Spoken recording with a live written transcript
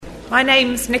My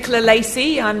name's Nicola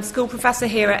Lacey. I'm school professor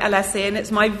here at LSE, and it's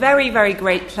my very, very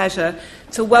great pleasure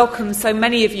to welcome so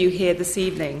many of you here this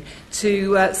evening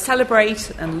to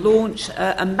celebrate and launch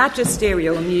a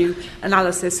magisterial new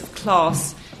analysis of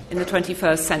class in the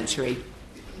 21st century.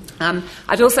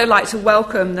 I'd also like to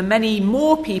welcome the many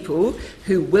more people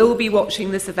who will be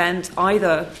watching this event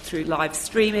either through live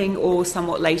streaming or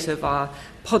somewhat later via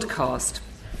podcast.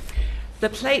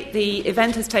 The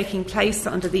event is taking place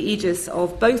under the aegis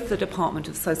of both the Department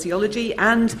of Sociology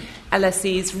and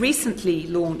LSE's recently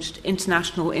launched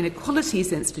International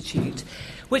Inequalities Institute,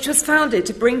 which was founded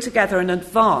to bring together and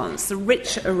advance a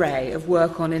rich array of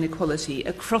work on inequality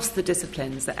across the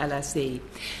disciplines at LSE.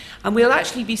 And we'll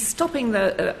actually be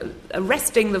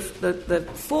arresting the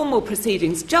formal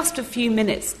proceedings just a few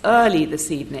minutes early this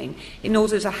evening in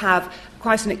order to have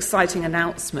quite an exciting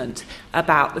announcement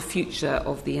about the future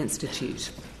of the Institute.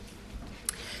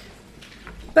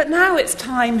 But now it's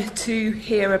time to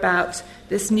hear about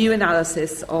this new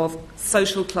analysis of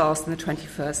social class in the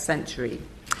 21st century.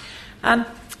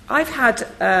 I've had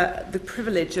the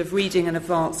privilege of reading an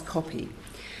advanced copy.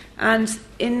 And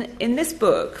in this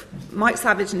book, Mike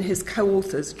Savage and his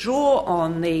co-authors draw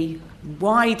on the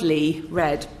widely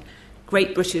read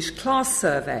Great British Class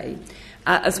Survey,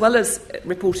 as well as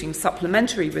reporting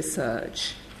supplementary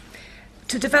research,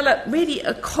 to develop really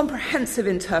a comprehensive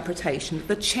interpretation of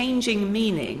the changing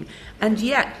meaning and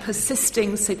yet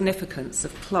persisting significance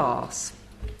of class.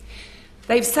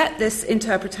 They've set this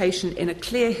interpretation in a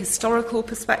clear historical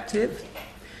perspective,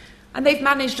 and they've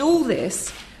managed all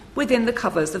this within the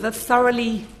covers of a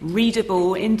thoroughly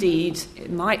readable, indeed,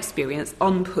 in my experience,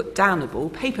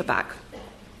 unput-downable paperback.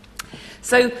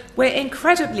 So we're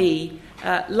incredibly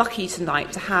lucky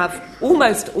tonight to have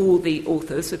almost all the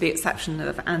authors, with the exception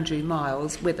of Andrew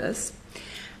Miles, with us.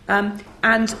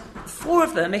 And four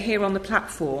of them are here on the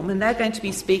platform, and they're going to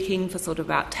be speaking for sort of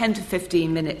about 10 to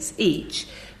 15 minutes each,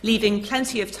 leaving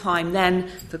plenty of time then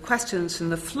for questions from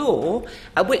the floor,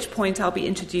 at which point I'll be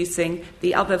introducing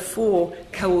the other four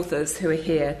co-authors who are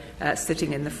here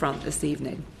sitting in the front this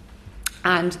evening.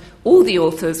 And all the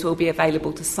authors will be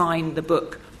available to sign the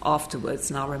book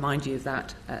afterwards, and I'll remind you of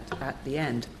that at the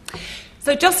end.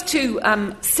 So just to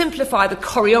simplify the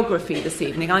choreography this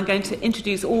evening, I'm going to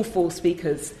introduce all four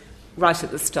speakers right at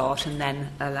the start and then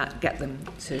get them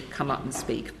to come up and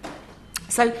speak.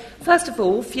 So first of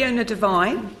all, Fiona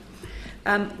Devine,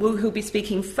 who'll be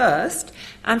speaking first,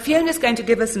 and Fiona's going to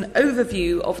give us an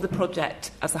overview of the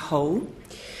project as a whole.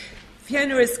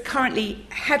 Fiona is currently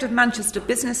head of Manchester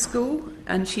Business School,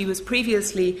 and she was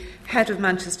previously head of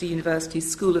Manchester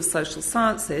University's School of Social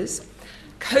Sciences,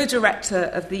 co-director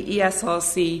of the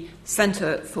ESRC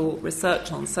Centre for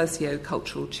Research on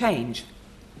Socio-Cultural Change.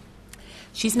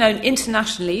 She's known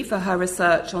internationally for her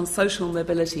research on social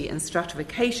mobility and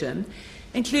stratification,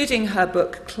 including her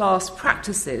book Class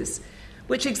Practices,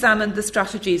 which examined the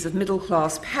strategies of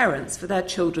middle-class parents for their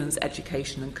children's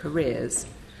education and careers,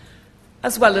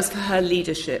 as well as for her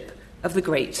leadership of the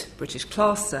Great British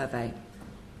Class Survey.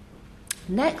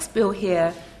 Next, we'll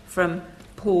hear from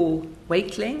Paul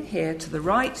Wakeling, here to the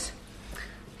right,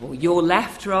 or your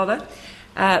left, rather.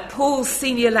 Paul's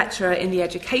senior lecturer in the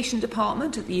Education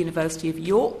Department at the University of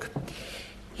York.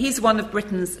 He's one of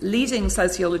Britain's leading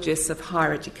sociologists of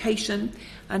higher education,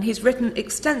 and he's written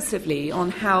extensively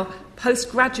on how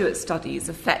postgraduate studies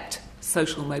affect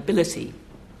social mobility.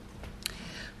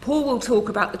 Paul will talk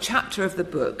about the chapter of the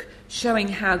book showing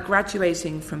how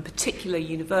graduating from particular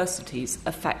universities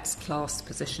affects class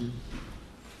position.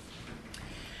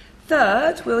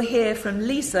 Third, we'll hear from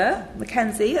Lisa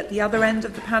Mackenzie at the other end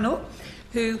of the panel,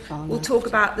 who will talk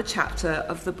about the chapter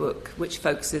of the book which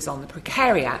focuses on the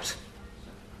precariat.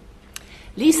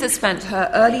 Lisa spent her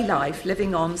early life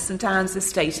living on St Anne's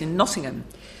Estate in Nottingham,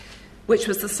 which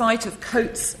was the site of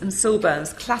Coates and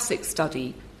Silburn's classic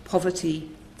study, Poverty,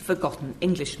 the Forgotten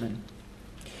Englishman.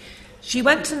 She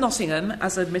went to Nottingham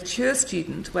as a mature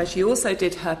student, where she also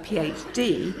did her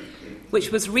PhD,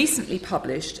 which was recently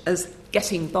published as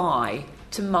Getting By,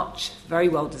 to much very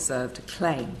well-deserved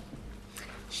acclaim.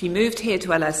 She moved here to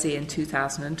LSE in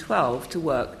 2012 to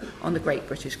work on the Great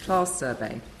British Class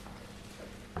Survey.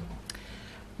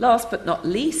 Last but not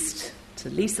least, to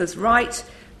Lisa's right,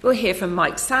 we'll hear from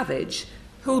Mike Savage,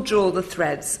 who'll draw the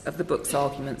threads of the book's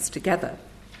arguments together.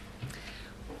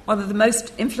 One of the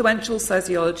most influential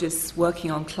sociologists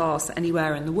working on class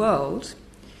anywhere in the world,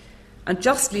 and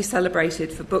justly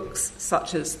celebrated for books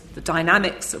such as The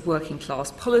Dynamics of Working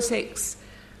Class Politics,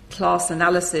 Class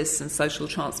Analysis and Social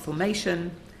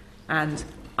Transformation, and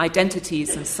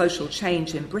Identities and Social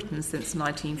Change in Britain since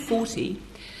 1940,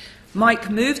 Mike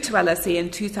moved to LSE in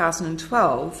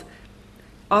 2012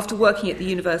 after working at the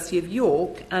University of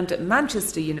York and at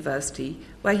Manchester University,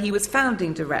 where he was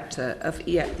founding director of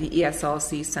the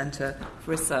ESRC Centre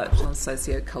for Research on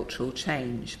Socio-Cultural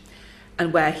Change,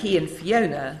 and where he and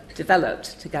Fiona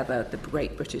developed together the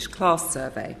Great British Class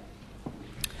Survey.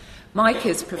 Mike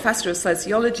is Professor of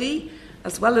Sociology,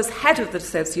 as well as head of the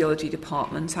Sociology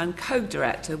Department and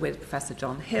co-director with Professor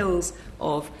John Hills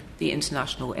of the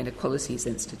International Inequalities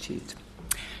Institute.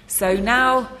 So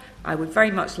now I would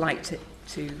very much like to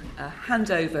hand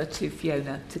over to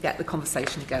Fiona to get the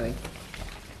conversation going.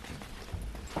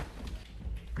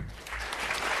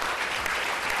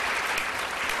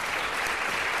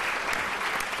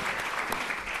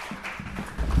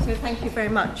 So thank you very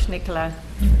much, Nicola.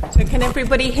 So can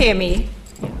everybody hear me?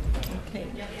 Okay,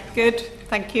 good,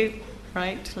 thank you.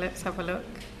 Right, let's have a look.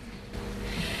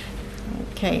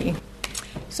 Okay,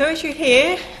 so as you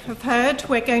have heard,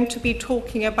 we're going to be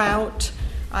talking about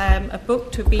a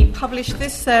book to be published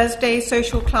this Thursday,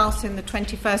 Social Class in the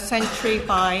 21st Century,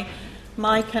 by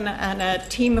Mike and a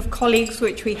team of colleagues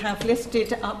which we have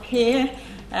listed up here.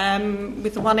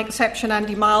 With the one exception,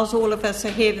 Andy Miles, all of us are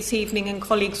here this evening, and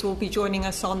colleagues will be joining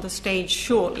us on the stage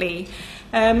shortly.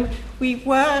 We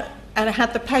were and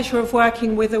had the pleasure of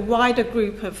working with a wider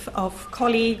group of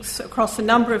colleagues across a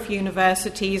number of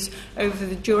universities over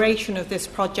the duration of this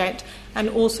project, and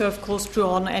also, of course, drew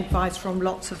on advice from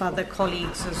lots of other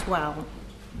colleagues as well.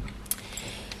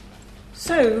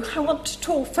 So I want to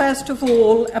talk first of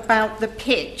all about the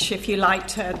pitch, if you like,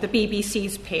 the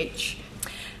BBC's pitch.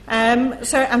 And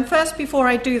first, before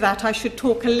I do that, I should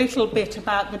talk a little bit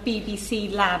about the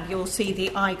BBC Lab. You'll see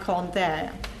the icon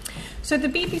there. So the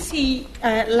BBC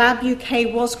Lab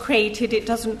UK was created. It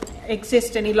doesn't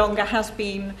exist any longer, has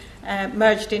been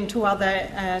merged into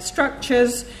other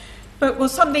structures, but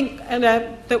was something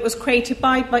that was created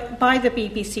by the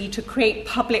BBC to create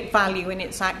public value in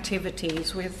its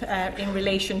activities in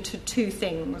relation to two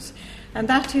things. And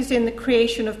that is in the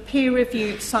creation of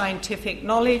peer-reviewed scientific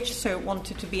knowledge, so it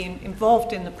wanted to be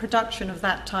involved in the production of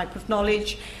that type of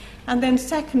knowledge. And then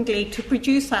secondly, to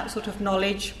produce that sort of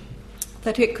knowledge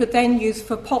that it could then use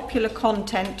for popular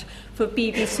content for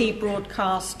BBC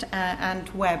broadcast and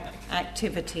web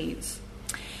activities.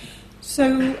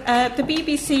 So the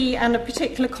BBC and a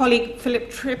particular colleague,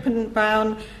 Philip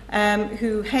Trippenbaum,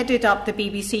 who headed up the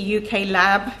BBC UK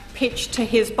Lab, pitched to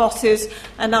his bosses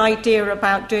an idea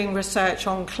about doing research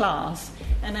on class.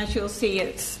 And as you'll see,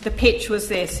 the pitch was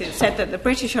this. It said that the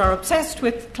British are obsessed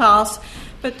with class,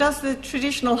 but does the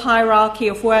traditional hierarchy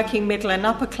of working, middle and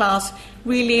upper class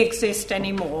really exist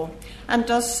anymore? And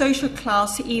does social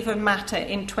class even matter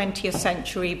in 20th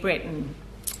century Britain?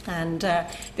 And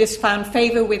this found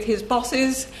favour with his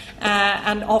bosses,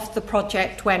 and off the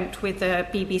project went with the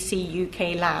BBC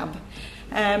UK Lab.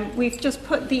 We've just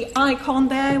put the icon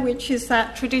there, which is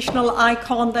that traditional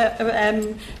icon,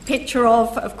 the picture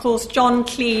of course, John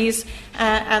Cleese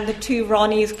and the two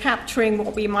Ronnies capturing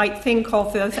what we might think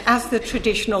of as the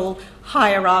traditional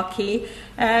hierarchy.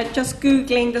 Just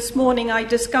Googling this morning, I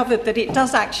discovered that it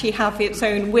does actually have its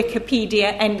own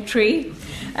Wikipedia entry,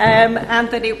 and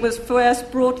that it was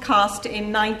first broadcast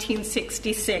in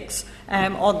 1966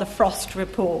 on the Frost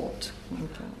Report.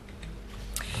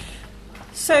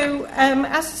 So,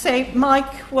 as I say,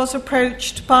 Mike was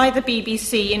approached by the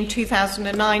BBC in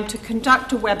 2009 to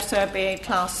conduct a web survey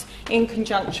class in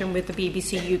conjunction with the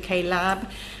BBC UK Lab.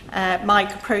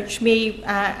 Mike approached me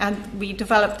and we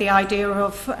developed the idea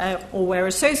of, or we're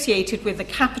associated with the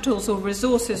capitals or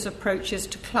resources approaches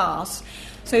to class.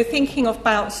 So thinking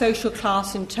about social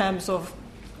class in terms of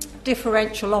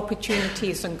differential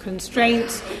opportunities and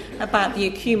constraints, about the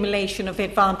accumulation of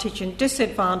advantage and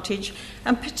disadvantage,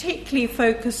 and particularly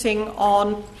focusing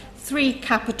on three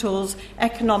capitals: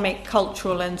 economic,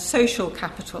 cultural and social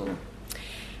capital.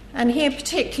 And here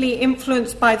particularly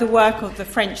influenced by the work of the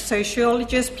French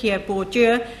sociologist Pierre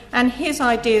Bourdieu and his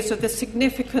ideas of the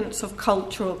significance of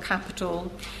cultural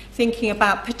capital, thinking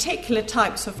about particular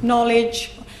types of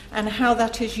knowledge and how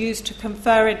that is used to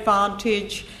confer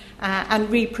advantage and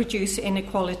reproduce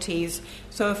inequalities,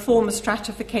 so a form of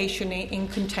stratification in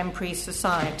contemporary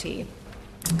society.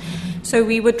 So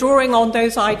we were drawing on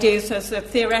those ideas as a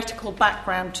theoretical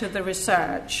background to the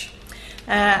research.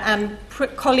 And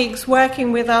colleagues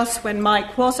working with us when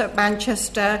Mike was at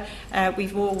Manchester,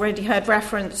 we've already heard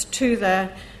reference to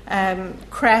the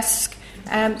CRESC.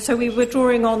 So we were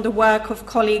drawing on the work of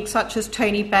colleagues such as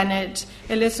Tony Bennett,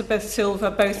 Elizabeth Silver,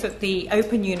 both at the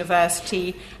Open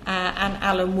University, and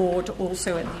Alan Ward,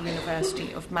 also at the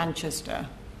University of Manchester.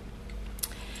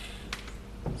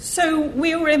 So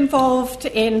we were involved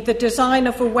in the design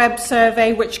of a web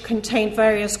survey which contained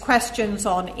various questions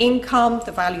on income,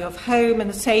 the value of home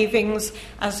and savings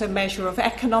as a measure of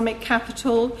economic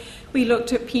capital. We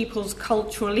looked at people's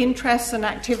cultural interests and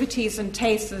activities and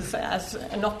tastes as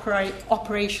an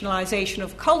operationalisation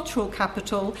of cultural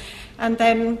capital. And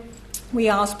then we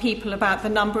asked people about the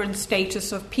number and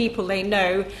status of people they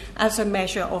know as a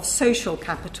measure of social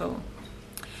capital.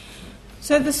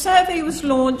 So the survey was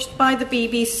launched by the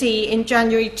BBC in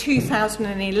January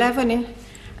 2011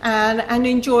 and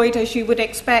enjoyed, as you would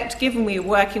expect, given we were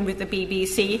working with the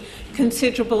BBC,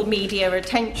 considerable media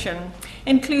attention,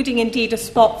 including indeed a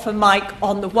spot for Mike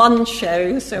on the One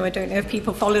Show. So I don't know if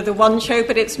people follow the One Show,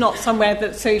 but it's not somewhere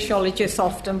that sociologists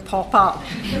often pop up.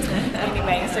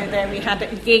 Anyway, so there we had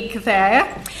a gig there.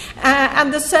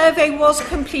 And the survey was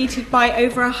completed by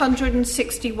over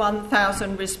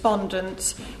 161,000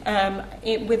 respondents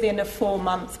within a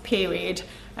 4-month period,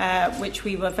 which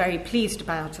we were very pleased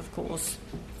about, of course.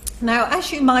 Now,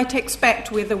 as you might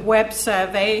expect with a web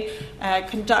survey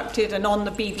conducted and on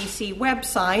the BBC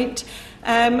website,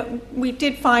 we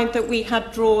did find that we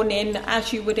had drawn in,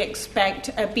 as you would expect,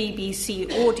 a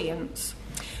BBC audience.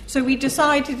 So we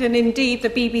decided, and indeed the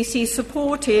BBC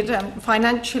supported,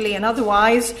 financially and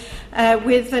otherwise,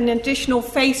 with an additional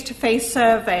face-to-face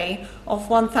survey of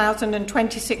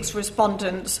 1,026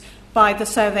 respondents by the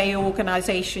survey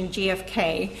organisation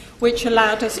GfK, which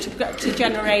allowed us to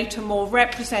generate a more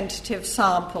representative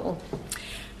sample.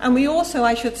 And we also,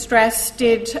 I should stress,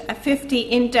 did 50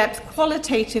 in-depth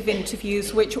qualitative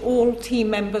interviews which all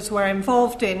team members were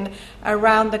involved in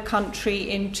around the country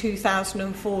in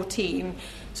 2014.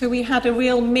 So we had a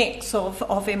real mix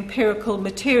of empirical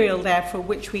material there for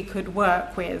which we could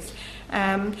work with.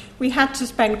 We had to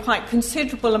spend quite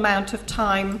considerable amount of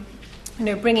time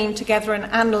bringing together and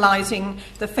analysing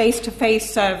the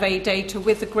face-to-face survey data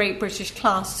with the Great British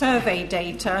Class Survey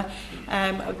data.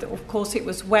 Of course, it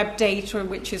was web data,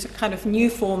 which is a kind of new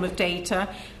form of data.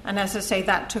 And as I say,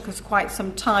 that took us quite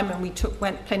some time, and we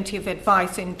went plenty of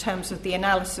advice in terms of the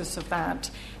analysis of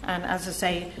that. And as I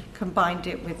say, combined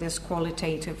it with this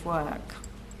qualitative work.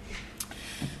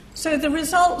 So the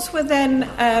results were then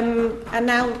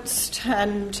announced,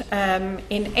 and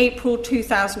in April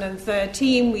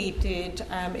 2013 we did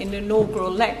an inaugural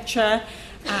lecture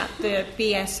at the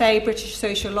BSA, British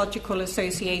Sociological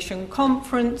Association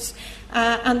conference,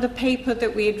 and the paper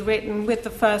that we had written with the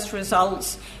first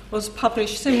results was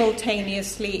published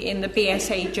simultaneously in the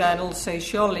BSA journal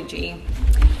Sociology.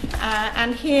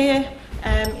 And here,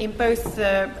 in both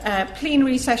the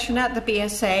plenary session at the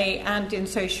BSA and in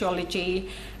Sociology,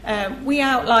 we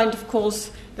outlined, of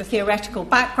course, the theoretical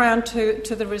background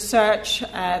to the research,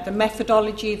 the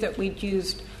methodology that we'd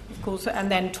used, of course, and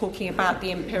then talking about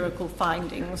the empirical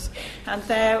findings. And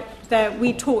there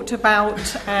we talked about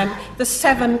the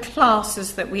 7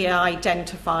 classes that we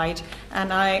identified,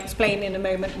 and I explain in a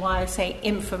moment why I say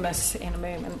infamous in a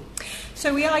moment.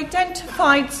 So we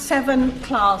identified 7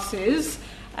 classes.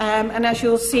 And as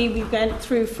you'll see, we went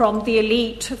through from the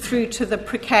elite through to the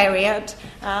precariat.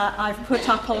 I've put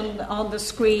up on the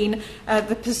screen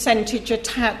the percentage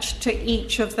attached to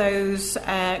each of those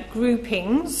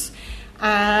groupings.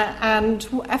 And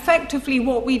effectively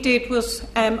what we did was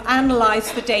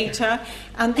analyse the data,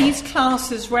 and these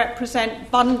classes represent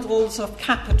bundles of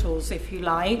capitals, if you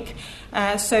like.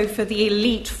 So for the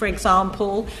elite, for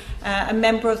example, a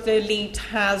member of the elite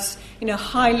has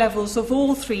high levels of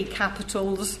all 3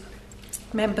 capitals.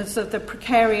 Members of the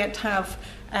precariat have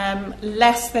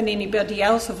less than anybody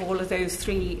else of all of those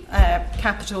 3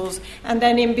 capitals, and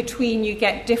then in between you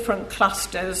get different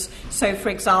clusters. So, for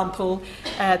example,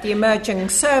 the emerging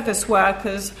service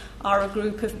workers are a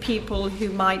group of people who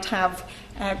might have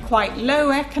quite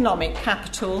low economic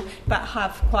capital but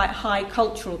have quite high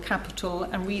cultural capital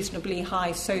and reasonably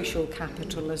high social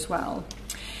capital as well.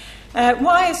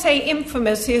 Why I say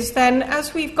infamous is then,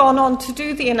 as we've gone on to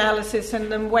do the analysis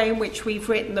and the way in which we've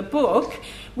written the book,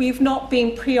 we've not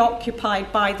been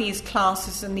preoccupied by these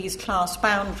classes and these class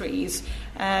boundaries.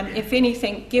 If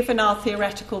anything, given our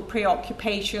theoretical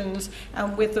preoccupations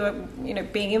and with the,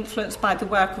 being influenced by the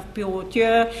work of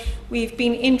Bourdieu, we've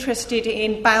been interested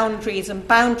in boundaries and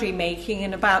boundary making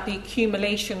and about the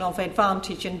accumulation of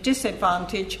advantage and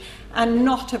disadvantage, and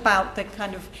not about the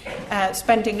kind of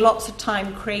spending lots of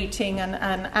time creating and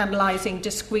analysing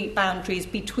discrete boundaries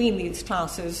between these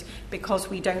classes, because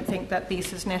we don't think that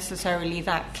this is necessarily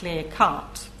that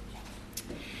clear-cut.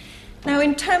 Now,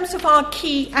 in terms of our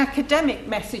key academic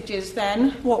messages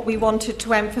then, what we wanted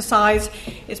to emphasise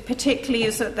is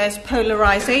that there's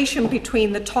polarisation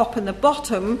between the top and the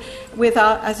bottom with,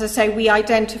 as I say, we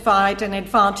identified an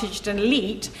advantaged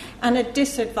elite and a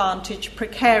disadvantaged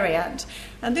precariat.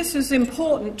 And this is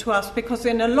important to us because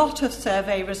in a lot of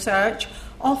survey research,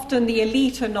 often the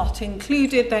elite are not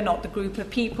included. They're not the group of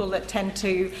people that tend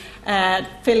to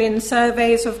fill in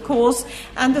surveys, of course.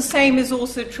 And the same is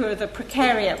also true of the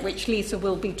precariat, which Lisa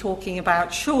will be talking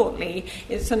about shortly.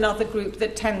 It's another group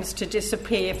that tends to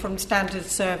disappear from standard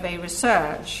survey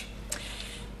research.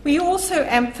 We also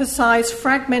emphasise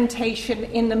fragmentation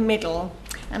in the middle.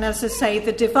 And as I say,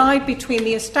 the divide between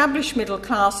the established middle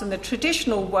class and the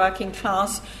traditional working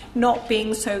class not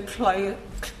being so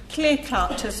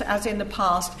clear-cut as in the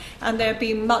past, and there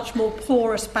being much more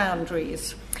porous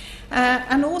boundaries.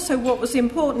 And also what was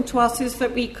important to us is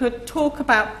that we could talk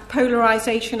about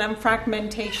polarisation and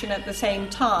fragmentation at the same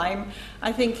time.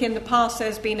 I think in the past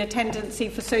there's been a tendency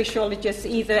for sociologists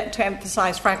either to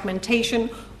emphasise fragmentation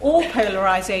or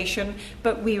polarisation,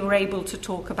 but we were able to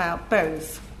talk about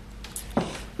both.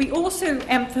 We also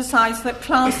emphasise that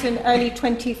class in early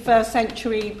 21st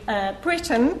century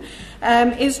Britain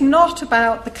is not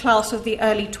about the class of the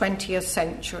early 20th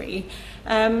century.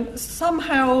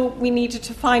 Somehow we needed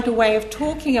to find a way of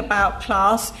talking about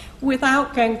class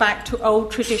without going back to old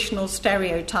traditional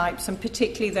stereotypes, and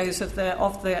particularly those of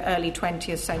the early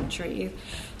 20th century.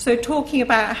 So talking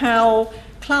about how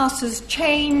class has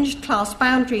changed, class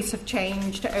boundaries have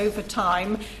changed over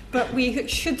time, but we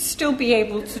should still be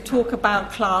able to talk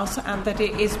about class and that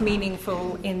it is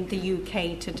meaningful in the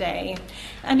UK today.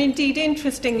 And indeed,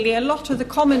 interestingly, a lot of the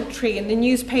commentary in the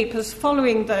newspapers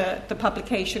following the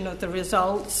publication of the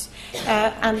results,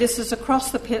 and this is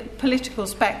across the political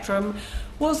spectrum,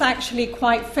 was actually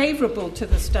quite favourable to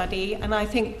the study, and I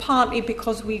think partly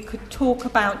because we could talk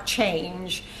about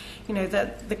change. You know,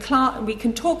 that we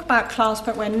can talk about class,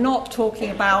 but we're not talking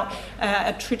about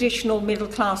a traditional middle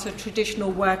class or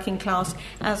traditional working class,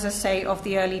 as I say, of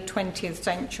the early 20th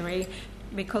century,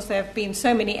 because there have been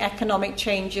so many economic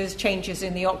changes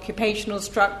in the occupational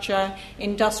structure,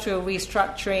 industrial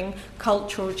restructuring,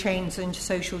 cultural change, and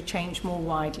social change more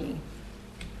widely.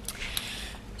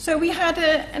 So we had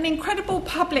an incredible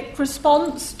public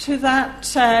response to that,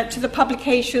 to the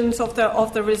publications of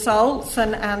the results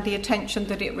and the attention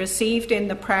that it received in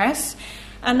the press.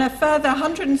 And a further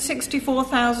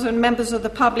 164,000 members of the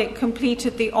public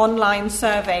completed the online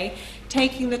survey,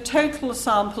 taking the total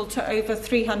sample to over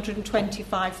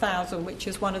 325,000, which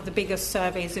is one of the biggest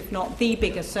surveys, if not the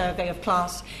biggest survey of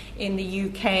class in the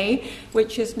UK,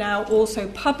 which is now also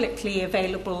publicly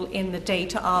available in the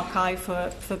data archive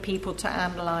for people to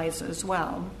analyse as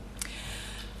well.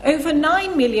 Over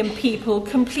 9 million people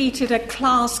completed a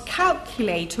class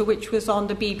calculator, which was on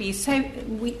the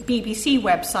BBC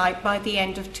website by the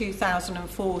end of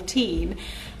 2014.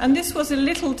 And this was a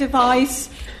little device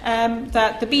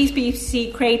that the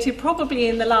BBC created probably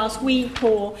in the last week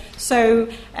or so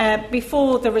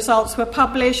before the results were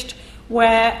published,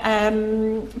 where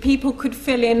people could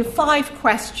fill in 5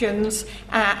 questions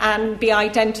and be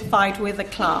identified with a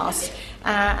class.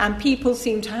 And people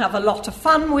seemed to have a lot of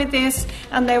fun with this,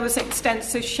 and there was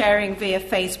extensive sharing via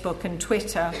Facebook and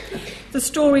Twitter. The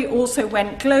story also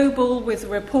went global with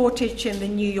reportage in the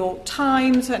New York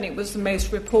Times, and it was the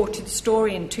most reported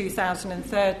story in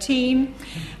 2013.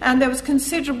 And there was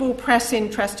considerable press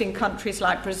interest in countries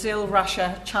like Brazil,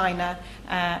 Russia, China,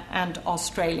 and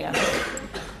Australia.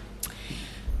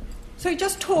 So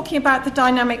just talking about the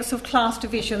dynamics of class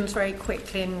divisions very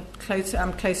quickly, and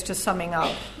I'm close to summing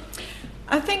up.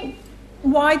 I think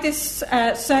why this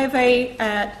survey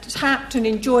tapped and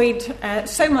enjoyed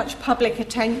so much public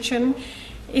attention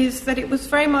is that it was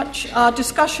very much our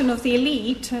discussion of the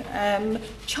elite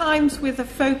chimes with a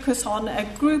focus on a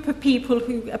group of people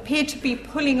who appear to be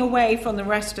pulling away from the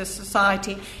rest of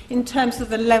society in terms of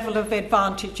the level of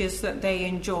advantages that they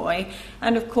enjoy.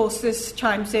 And of course this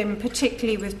chimes in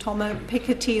particularly with Thomas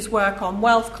Piketty's work on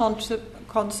wealth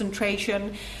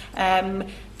concentration,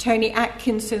 Tony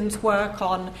Atkinson's work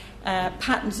on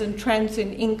patterns and trends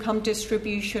in income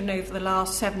distribution over the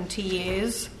last 70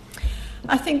 years.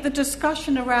 I think the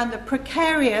discussion around the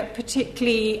precariat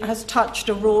particularly has touched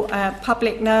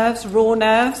public nerves, raw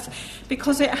nerves,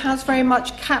 because it has very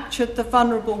much captured the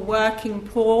vulnerable working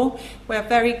poor. We're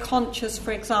very conscious,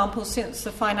 for example, since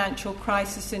the financial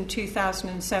crisis in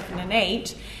 2007 and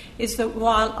 2008, is that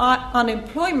while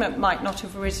unemployment might not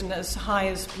have risen as high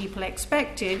as people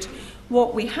expected,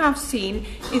 what we have seen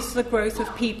is the growth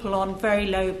of people on very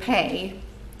low pay.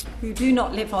 who do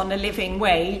not live on a living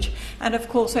wage. And of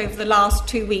course, over the last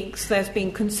 2 weeks, there's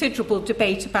been considerable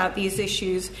debate about these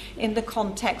issues in the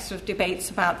context of debates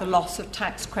about the loss of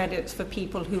tax credits for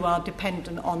people who are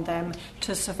dependent on them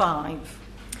to survive.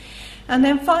 And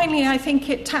then finally, I think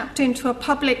it tapped into a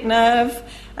public nerve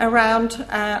around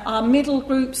our middle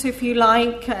groups, if you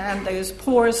like, and those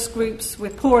poorest groups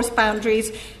with poorest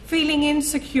boundaries, feeling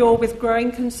insecure with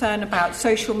growing concern about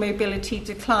social mobility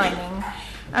declining,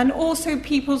 and also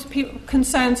people's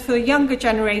concerns for the younger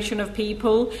generation of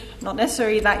people, not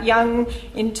necessarily that young,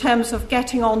 in terms of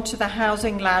getting onto the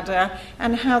housing ladder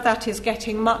and how that is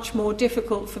getting much more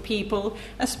difficult for people,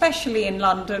 especially in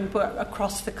London, but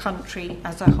across the country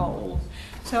as a whole.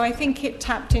 So I think it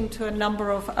tapped into a number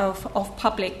of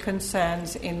public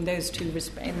concerns in those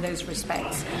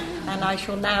respects. And I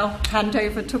shall now hand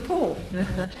over to Paul.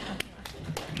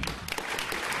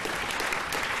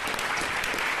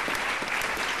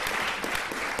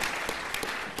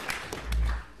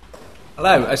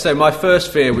 Hello. So my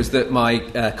first fear was that my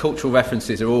cultural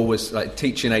references are always, like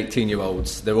teaching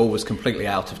 18-year-olds, they're always completely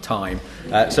out of time.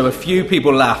 So a few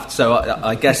people laughed, so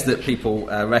I guess that people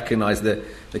recognise the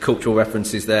cultural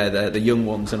references there, the young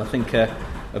ones, and I think a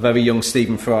very young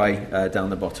Stephen Fry down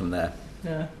the bottom there.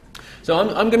 Yeah. So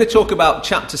I'm going to talk about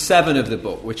Chapter 7 of the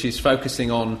book, which is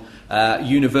focusing on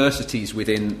universities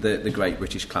within the Great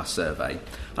British Class Survey.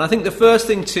 And I think the first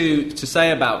thing to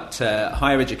say about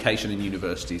higher education and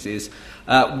universities is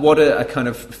what a kind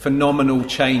of phenomenal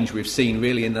change we've seen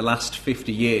really in the last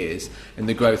 50 years in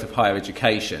the growth of higher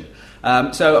education.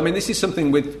 So, I mean, this is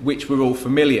something with which we're all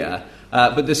familiar,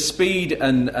 but the speed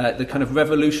and the kind of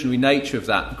revolutionary nature of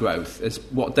that growth is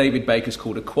what David Baker's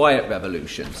called a quiet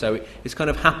revolution. So it's kind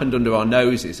of happened under our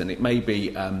noses, and it may be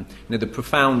the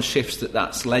profound shifts that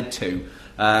that's led to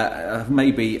have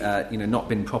maybe not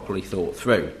been properly thought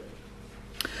through.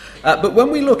 But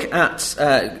when we look at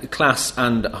class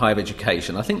and higher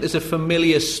education, I think there's a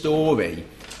familiar story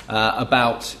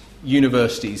about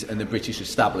universities and the British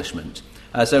establishment.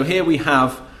 So here we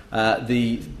have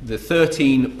the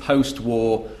 13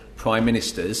 post-war prime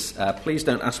ministers. Please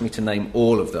don't ask me to name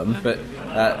all of them, but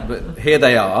here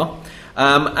they are.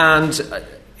 And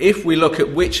if we look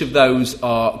at which of those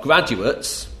are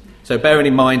graduates, so bearing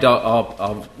in mind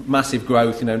our massive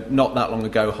growth, not that long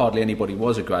ago, hardly anybody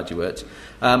was a graduate.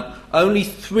 Only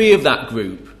 3 of that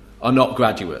group are not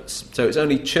graduates. So it's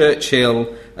only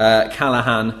Churchill,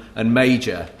 Callaghan and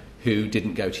Major who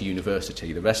didn't go to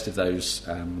university. The rest of those,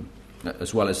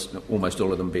 as well as almost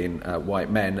all of them being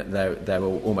white men, they're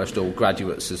almost all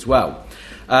graduates as well.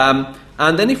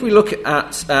 And then if we look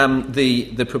at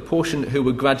the proportion who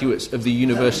were graduates of the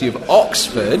University of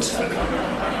Oxford,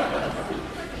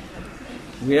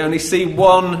 we only see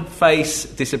one face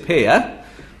disappear,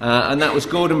 and that was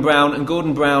Gordon Brown. And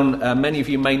Gordon Brown, many of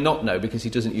you may not know because he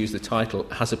doesn't use the title,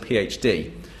 has a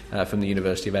PhD from the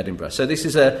University of Edinburgh. So this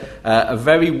is a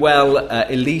very well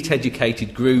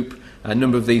elite-educated group. A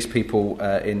number of these people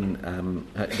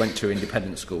went to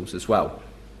independent schools as well.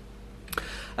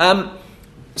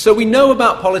 So we know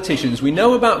about politicians. We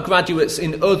know about graduates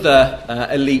in other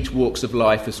elite walks of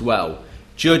life as well.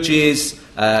 Judges,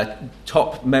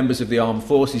 top members of the armed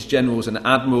forces, generals and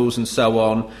admirals and so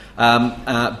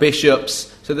on,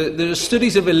 bishops. So there are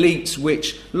studies of elites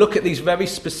which look at these very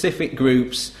specific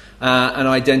groups and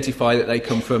identify that they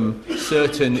come from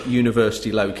certain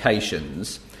university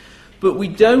locations. But we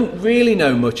don't really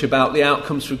know much about the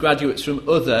outcomes for graduates from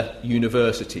other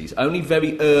universities, only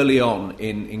very early on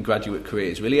in graduate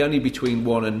careers, really only between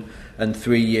 1 and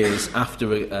 3 years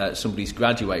after somebody's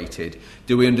graduated,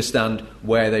 do we understand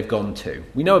where they've gone to.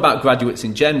 We know about graduates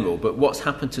in general, but what's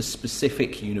happened to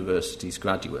specific universities'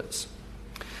 graduates?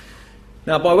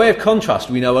 Now, by way of contrast,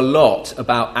 we know a lot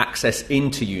about access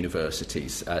into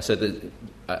universities.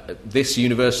 This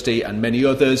university and many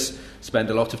others spend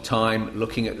a lot of time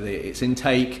looking at its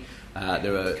intake.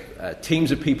 There are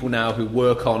teams of people now who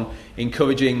work on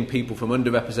encouraging people from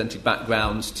underrepresented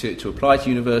backgrounds to apply to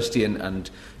university and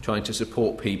trying to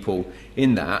support people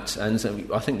in that. And so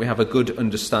I think we have a good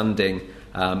understanding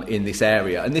in this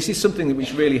area. And this is something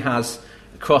which really has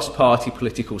cross-party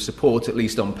political support, at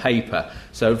least on paper.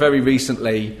 So very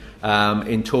recently,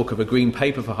 in talk of a green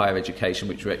paper for higher education,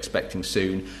 which we're expecting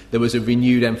soon, there was a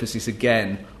renewed emphasis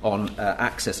again on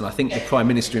access, and I think the Prime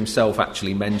Minister himself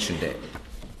actually mentioned it.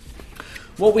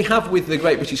 What we have with the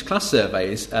Great British Class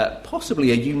Survey is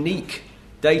possibly a unique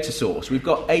data source. We've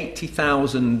got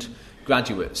 80,000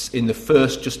 graduates in the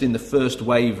first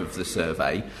wave of the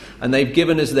survey, and they've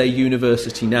given us their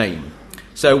university name.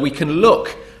 So we can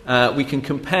look we can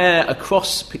compare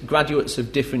across graduates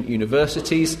of different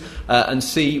universities and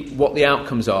see what the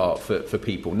outcomes are for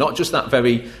people. Not just that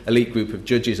very elite group of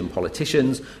judges and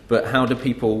politicians, but how do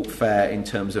people fare in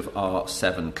terms of our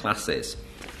 7 classes.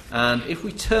 And if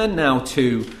we turn now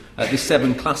to the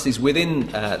 7 classes within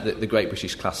the Great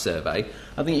British Class Survey,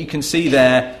 I think you can see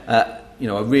there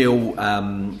a real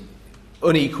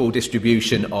unequal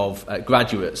distribution of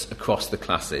graduates across the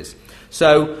classes.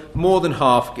 So more than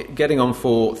half, getting on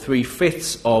for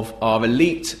 3/5 of our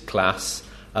elite class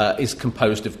is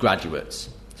composed of graduates.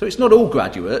 So it's not all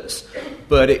graduates,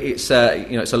 but it's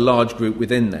a large group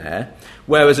within there.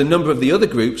 Whereas a number of the other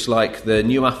groups, like the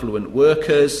new affluent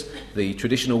workers, the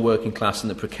traditional working class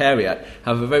and the precariat,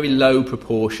 have a very low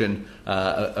proportion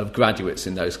of graduates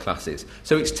in those classes.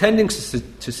 So it's tending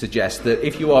to suggest that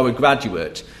if you are a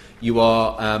graduate, you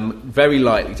are very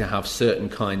likely to have certain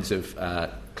kinds of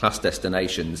class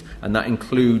destinations, and that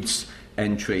includes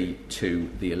entry to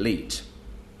the elite.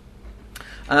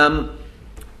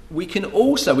 We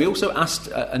also asked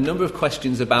a number of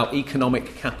questions about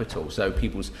economic capital, so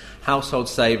people's household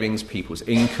savings, people's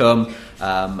income,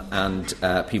 and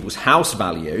people's house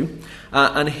value.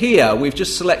 And here we've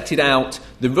just selected out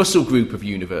the Russell Group of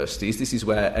universities. This is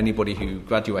where anybody who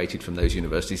graduated from those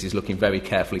universities is looking very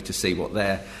carefully to see what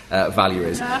their value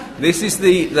is. This is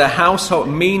the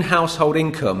mean household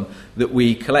income that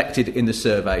we collected in the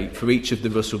survey for each of the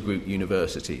Russell Group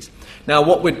universities. Now,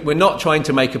 what we're not trying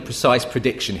to make a precise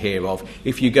prediction here of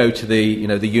if you go to the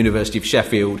University of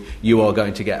Sheffield, you are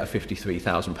going to get a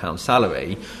 £53,000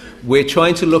 salary. We're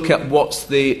trying to look at what's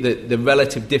the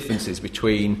relative differences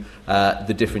between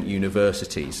the different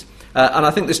universities. And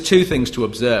I think there's 2 things to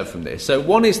observe from this. So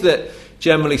one is that,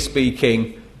 generally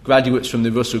speaking, graduates from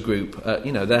the Russell Group,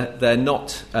 they're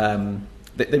not...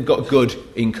 they've got good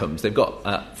incomes. They've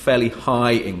got fairly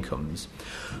high incomes.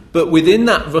 But within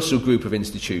that Russell Group of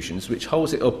institutions, which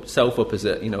holds itself up as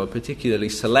a particularly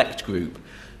select group,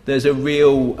 there's a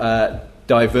real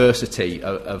diversity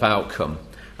of outcome.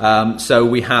 So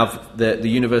we have the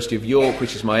University of York,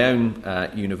 which is my own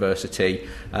university,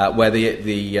 where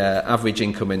the average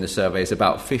income in the survey is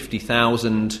about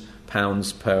 £50,000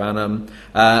 per annum,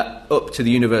 up to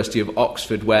the University of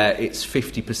Oxford, where it's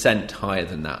 50% higher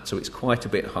than that, so it's quite a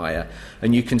bit higher.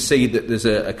 And you can see that there's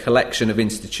a collection of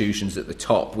institutions at the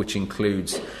top, which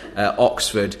includes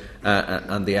Oxford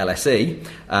and the LSE,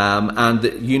 and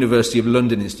the University of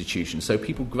London institutions. So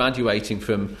people graduating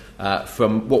from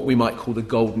what we might call the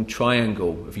golden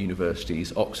triangle of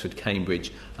universities, Oxford,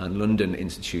 Cambridge and London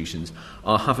institutions,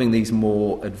 are having these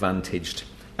more advantaged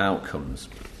outcomes.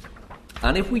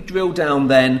 And if we drill down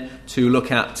then to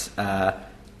look at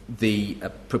the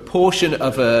proportion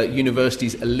of a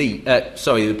university's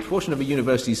the proportion of a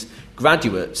university's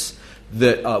graduates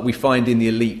that we find in the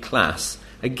elite class,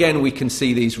 again we can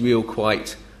see these real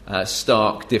quite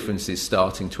stark differences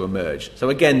starting to emerge.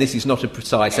 So again, this is not a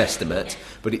precise estimate,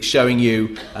 but it's showing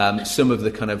you some of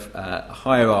the kind of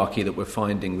hierarchy that we're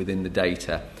finding within the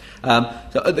data.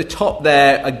 So at the top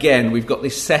there, again, we've got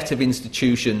this set of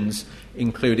institutions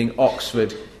including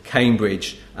Oxford,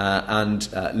 Cambridge and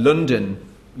London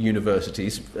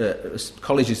universities,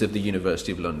 colleges of the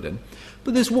University of London.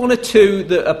 But there's 1 or 2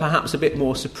 that are perhaps a bit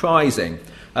more surprising.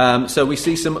 So we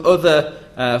see some other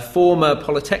former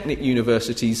polytechnic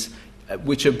universities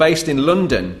which are based in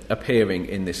London appearing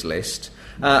in this list.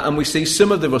 And we see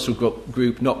some of the Russell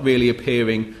Group not really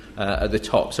appearing at the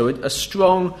top. So a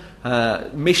strong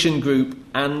mission group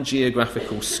and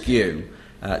geographical skew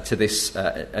to this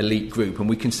elite group, and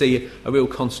we can see a real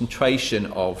concentration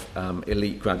of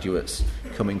elite graduates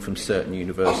coming from certain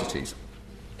universities.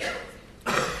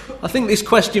 I think this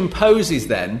question poses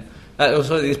then,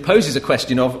 this poses a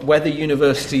question of whether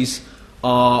universities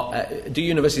do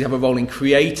universities have a role in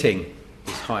creating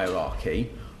this hierarchy,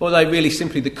 or are they really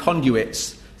simply the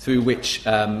conduits through which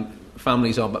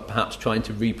families are perhaps trying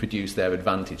to reproduce their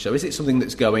advantage? So is it something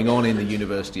that's going on in the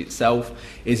university itself?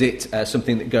 Is it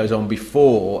something that goes on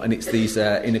before, and it's these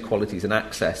inequalities and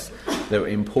access that are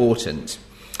important?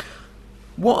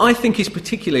 What I think is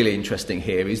particularly interesting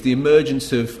here is the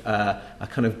emergence of a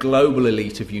kind of global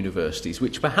elite of universities,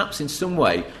 which perhaps in some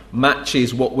way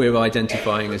matches what we're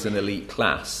identifying as an elite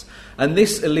class. And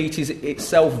this elite is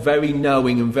itself very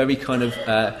knowing and very kind of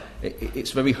it's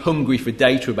very hungry for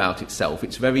data about itself.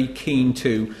 It's very keen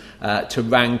to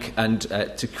rank and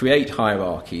to create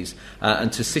hierarchies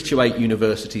and to situate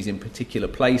universities in particular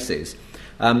places.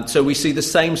 So we see the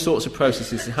same sorts of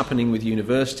processes happening with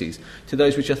universities to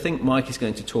those which I think Mike is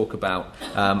going to talk about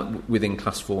within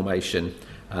class formation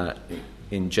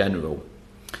in general.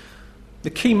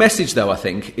 The key message, though, I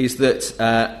think, is that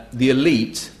the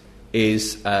elite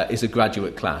is a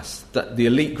graduate class. That the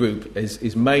elite group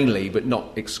is mainly, but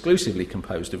not exclusively,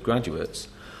 composed of graduates.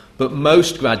 But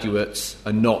most graduates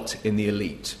are not in the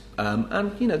elite.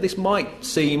 And, this might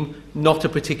seem not a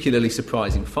particularly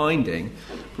surprising finding,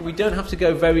 but we don't have to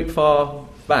go very far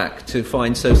back to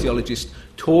find sociologists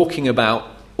talking about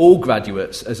all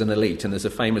graduates as an elite. And there's a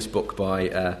famous book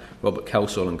by Robert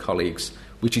Kelsall and colleagues,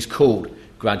 which is called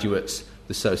Graduates,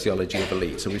 the Sociology of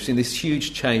Elite. So we've seen this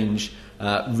huge change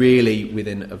really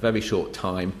within a very short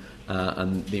time,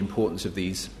 and the importance of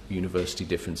these university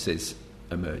differences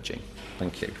emerging.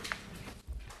 Thank you.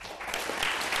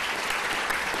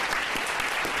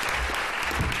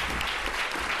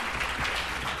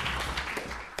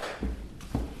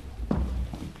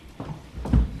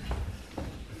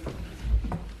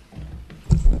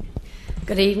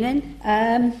 Good evening.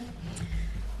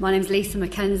 My name's Lisa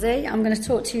Mackenzie. I'm going to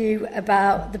talk to you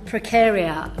about the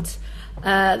precariat,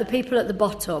 the people at the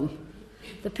bottom,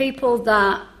 the people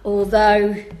that,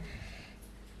 although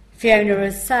Fiona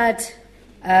has said,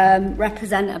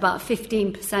 represent about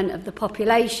 15% of the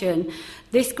population,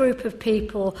 this group of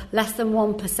people, less than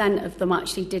 1% of them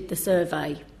actually did the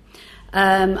survey.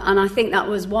 And I think that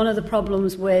was one of the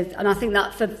problems with, and I think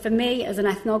that for me as an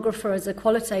ethnographer, as a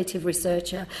qualitative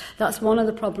researcher, that's one of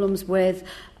the problems with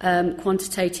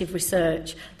quantitative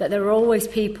research, that there are always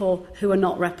people who are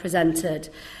not represented.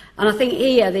 And I think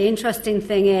here the interesting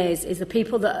thing is the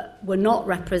people that were not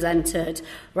represented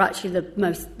were actually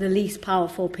the least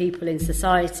powerful people in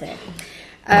society.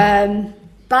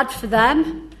 Bad for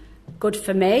them, good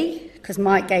for me, because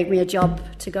Mike gave me a job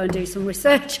to go and do some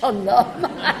research on them.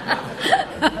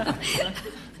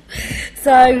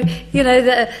 So,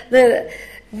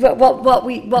 what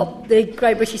the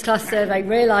Great British Class Survey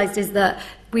realised is that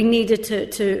we needed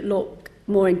to look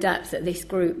more in depth at this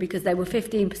group because they were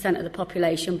 15% of the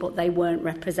population, but they weren't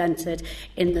represented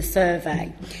in the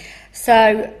survey.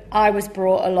 So I was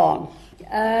brought along.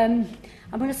 I'm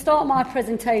going to start my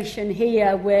presentation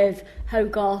here with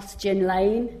Hogarth's Gin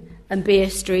Lane and Beer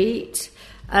Street.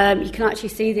 You can actually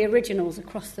see the originals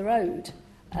across the road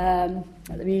at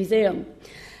the museum.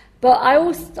 But I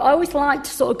always like to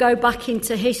sort of go back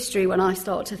into history when I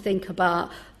start to think about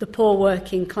the poor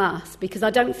working class, because I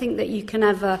don't think that you can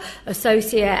ever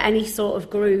associate any sort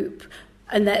of group,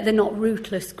 and they're not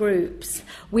rootless groups.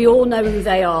 We all know who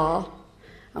they are,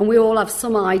 and we all have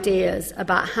some ideas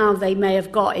about how they may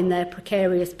have got in their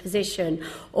precarious position,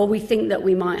 or we think that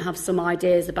we might have some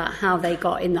ideas about how they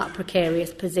got in that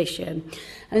precarious position.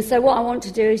 And so what I want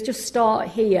to do is just start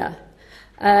here.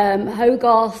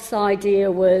 Hogarth's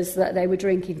idea was that they were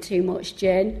drinking too much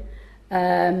gin.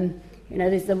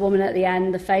 There's the woman at the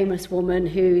end, the famous woman,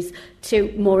 who's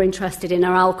more interested in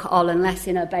her alcohol and less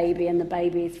in her baby, and the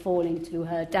baby is falling to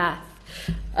her death.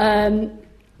 And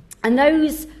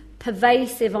those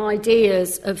pervasive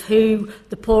ideas of who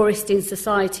the poorest in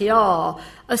society are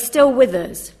still with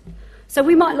us. So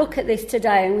we might look at this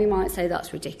today and we might say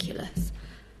that's ridiculous.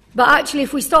 But actually,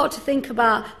 if we start to think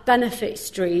about Benefit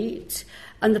Street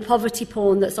and the poverty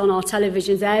porn that's on our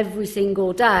televisions every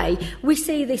single day, we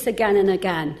see this again and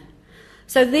again.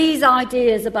 So these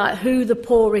ideas about who the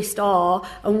poorest are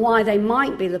and why they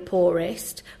might be the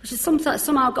poorest, which has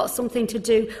somehow got something to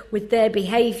do with their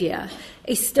behaviour,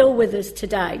 is still with us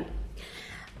today.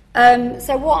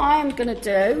 So what I am going to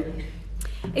do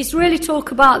is really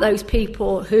talk about those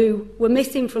people who were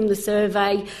missing from the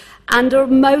survey and are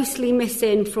mostly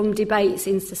missing from debates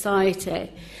in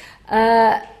society.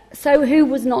 So who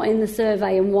was not in the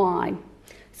survey and why?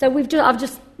 So I've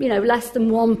just less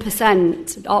than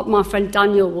 1%. My friend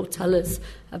Daniel will tell us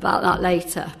about that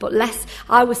later. But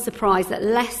I was surprised that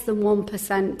less than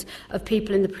 1% of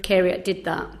people in the precariat did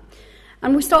that.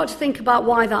 And we start to think about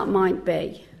why that might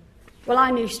be. Well, I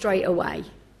knew straight away.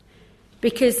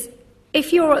 Because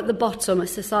if you're at the bottom of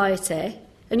society,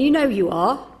 and you know you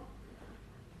are,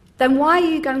 then why are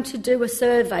you going to do a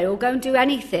survey or go and do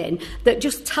anything that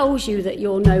just tells you that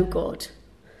you're no good?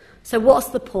 So what's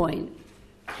the point?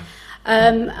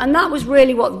 And that was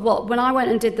really what when I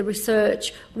went and did the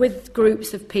research with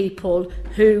groups of people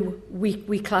who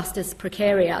we classed as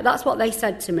precariat, that's what they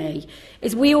said to me,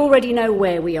 is we already know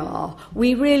where we are.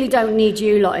 We really don't need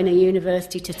you lot in a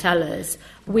university to tell us.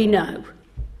 We know.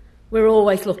 We're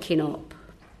always looking up.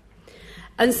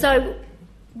 And so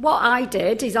what I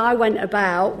did is I went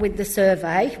about with the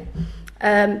survey,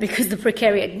 because the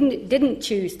precariat didn't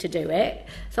choose to do it,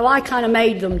 so I kind of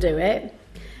made them do it.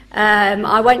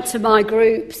 I went to my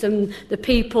groups and the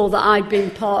people that I'd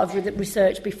been part of the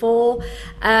research before,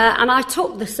 and I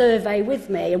took the survey with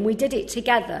me and we did it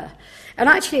together. And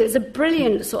actually, it was a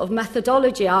brilliant sort of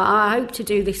methodology. I hope to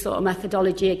do this sort of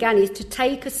methodology again, is to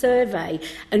take a survey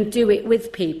and do it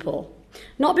with people.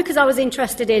 Not because I was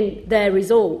interested in their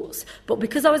results, but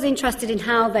because I was interested in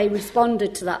how they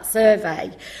responded to that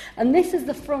survey. And this is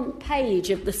the front page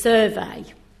of the survey.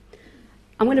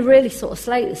 I'm going to really sort of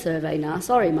slate the survey now.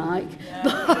 Sorry, Mike.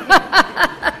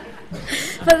 Yeah.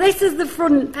 But this is the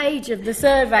front page of the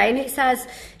survey, and it says,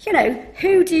 you know,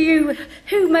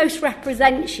 who most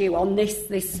represents you on this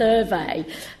survey?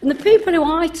 And the people who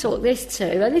I took this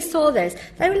to, when they saw this,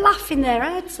 they were laughing their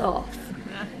heads off.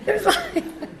 It was like,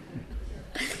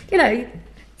 you know,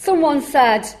 someone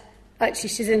said, actually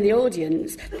she's in the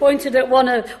audience, pointed at one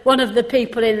of the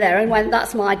people in there and went,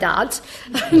 "That's my dad."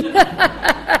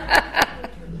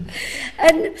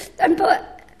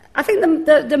 But I think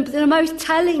the most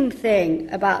telling thing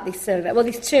about this survey, well,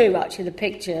 there's two actually, the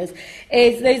pictures,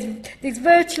 is there's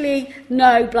virtually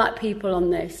no black people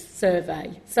on this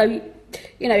survey. So,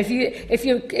 you know, if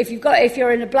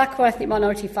you're in a black or ethnic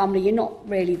minority family, you're not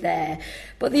really there.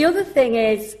 But the other thing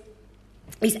is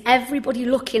everybody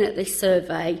looking at this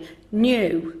survey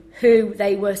knew who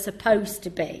they were supposed to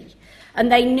be. And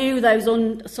they knew those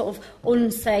sort of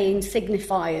unsaying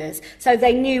signifiers. So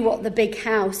they knew what the big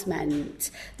house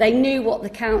meant. They knew what the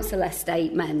council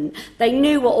estate meant. They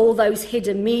knew what all those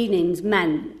hidden meanings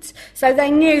meant. So they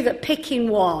knew that picking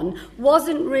one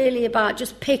wasn't really about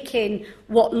just picking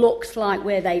what looked like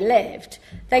where they lived.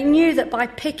 They knew that by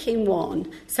picking one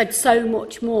said so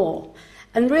much more.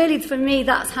 And really, for me,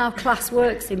 that's how class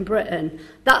works in Britain.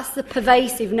 That's the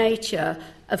pervasive nature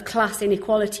of class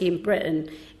inequality in Britain.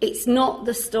 It's not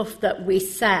the stuff that we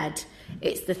said,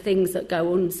 it's the things that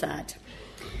go unsaid.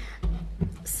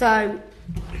 So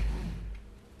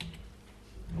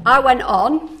I went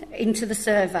on into the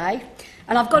survey,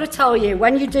 and I've got to tell you,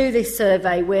 when you do this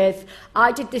survey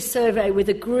I did this survey with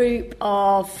a group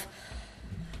of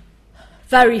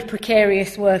very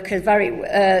precarious workers.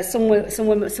 Some of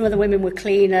the women were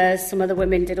cleaners, some of the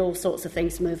women did all sorts of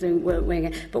things, some of them weren't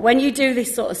winging. But when you do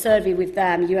this sort of survey with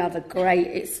them, you have a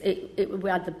great. We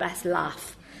had the best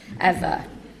laugh ever,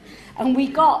 and we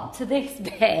got to this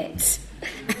bit,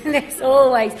 and it's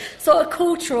always sort of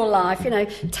cultural life. You know,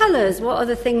 tell us what are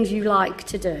the things you like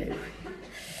to do.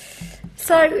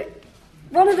 So,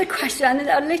 one of the questions,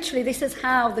 and literally this is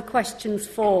how the questions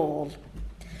fall.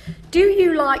 Do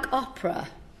you like opera?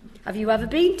 Have you ever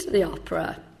been to the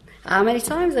opera? How many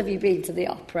times have you been to the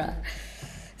opera?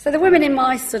 So the women in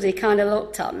my study kind of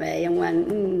looked at me and went,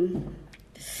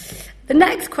 The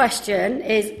next question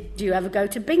is, do you ever go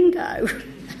to bingo?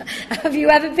 Have you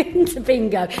ever been to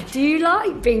bingo? Do you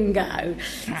like bingo?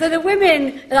 So the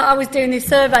women that I was doing this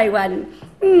survey went,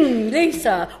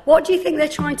 Lisa, what do you think they're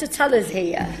trying to tell us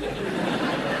here?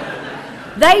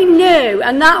 They knew,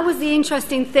 and that was the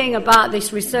interesting thing about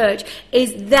this research,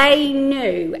 is they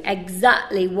knew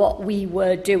exactly what we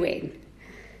were doing.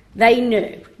 They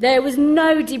knew. There was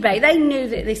no debate. They knew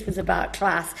that this was about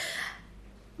class.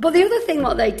 But the other thing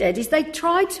what they did is they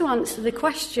tried to answer the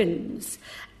questions.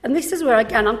 And this is where,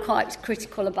 again, I'm quite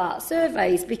critical about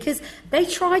surveys, because they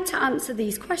tried to answer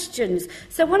these questions.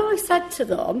 So when I said to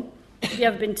them, have you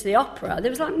ever been to the opera? They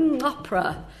was like,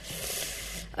 opera.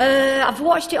 I've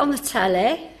watched it on the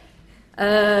telly.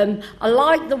 I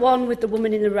like the one with the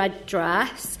woman in the red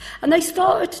dress. And they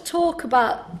started to talk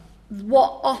about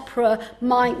what opera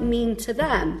might mean to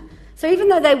them. So even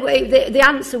though the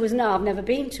answer was no, I've never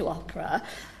been to opera,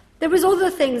 there was other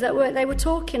things that they were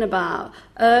talking about.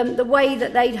 The way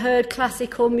that they'd heard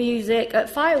classical music at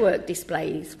firework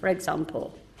displays, for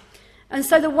example. And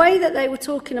so the way that they were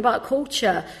talking about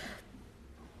culture,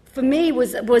 for me,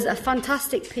 was a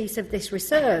fantastic piece of this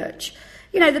research.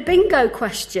 You know, the bingo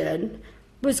question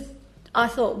was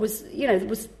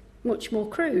much more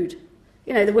crude.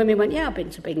 You know, the women went, yeah, I've been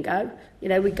to bingo. You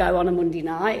know, we go on a Monday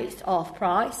night, it's half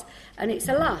price, and it's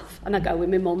a laugh. And I go with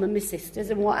my mum and my sisters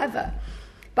and whatever.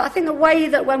 But I think the way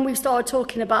that when we started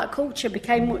talking about culture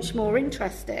became much more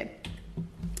interesting.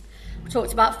 We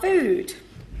talked about food.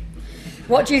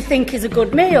 What do you think is a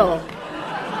good meal?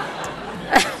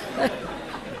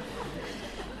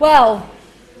 Well,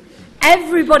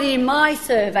 everybody in my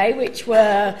survey, which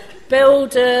were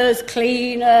builders,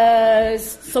 cleaners,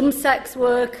 some sex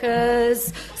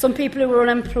workers, some people who were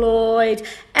unemployed,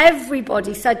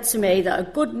 everybody said to me that a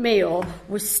good meal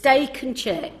was steak and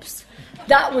chips.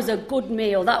 That was a good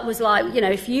meal. That was like, you know,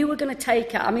 if you were going to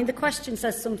take it, I mean, the question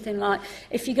says something like,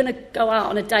 if you're going to go out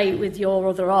on a date with your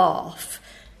other half,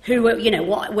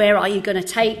 where are you going to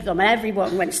take them? And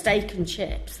everyone went steak and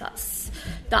chips.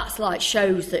 That's like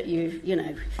shows that you've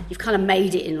kind of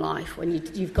made it in life when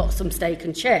you've got some steak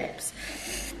and chips.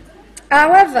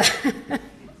 However,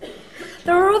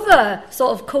 there are other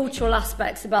sort of cultural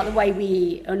aspects about the way we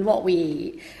eat and what we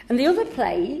eat. And the other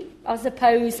plate, I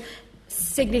suppose,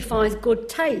 signifies good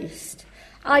taste.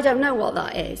 I don't know what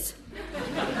that is.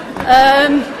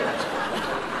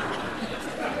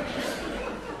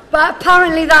 But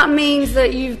apparently that means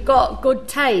that you've got good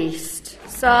taste.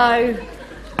 So...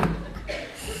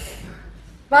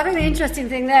 But I think the interesting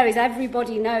thing there is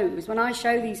everybody knows, when I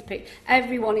show these pictures,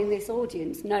 everyone in this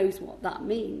audience knows what that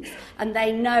means. And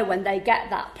they know when they get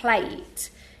that plate,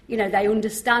 you know, they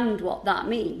understand what that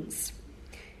means.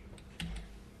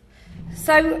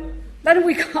 So then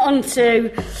we got on to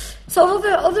sort of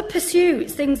other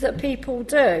pursuits, things that people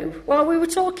do. Well, we were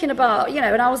talking about, you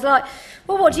know, and I was like,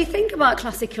 well, what do you think about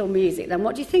classical music then?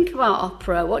 What do you think about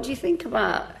opera? What do you think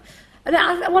about... And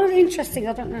one of the interesting,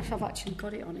 I don't know if I've actually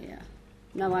got it on here.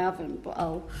 No, I haven't, but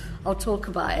I'll talk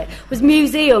about it. Was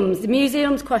museums. The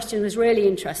museums question was really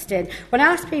interesting. When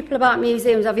I asked people about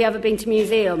museums, have you ever been to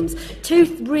museums? Two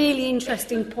really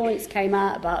interesting points came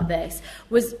out about this.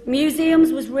 Was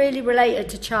museums was really related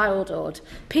to childhood.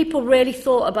 People really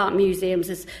thought about museums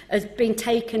as being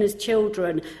taken as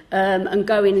children and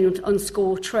going on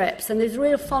school trips. And there's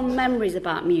real fond memories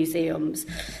about museums.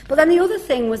 But then the other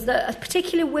thing was that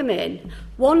particularly women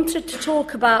wanted to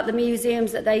talk about the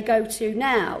museums that they go to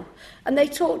now. And they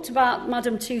talked about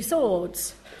Madame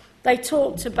Tussauds. They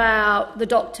talked about the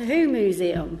Doctor Who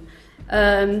Museum.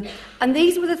 And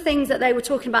these were the things that they were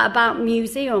talking about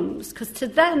museums, because to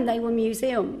them they were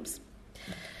museums.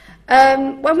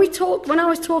 When I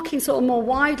was talking sort of more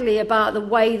widely about the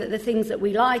way that the things that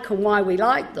we like and why we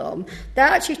like them, they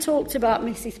actually talked about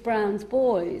Mrs. Brown's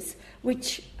Boys,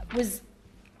 which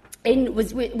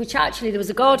actually there was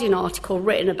a Guardian article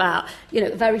written about, you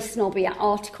know, a very snobby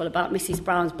article about Mrs.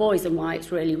 Brown's Boys and why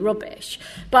it's really rubbish.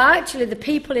 But actually the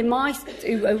people in my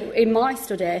study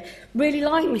really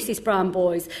liked Mrs. Brown's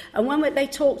Boys. And when they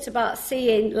talked about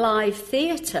seeing live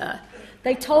theatre,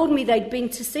 they told me they'd been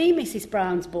to see Mrs.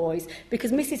 Brown's Boys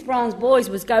because Mrs. Brown's Boys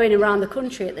was going around the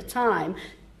country at the time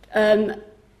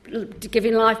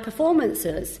giving live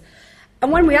performances.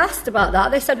 And when we asked about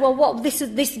that, they said, well, what this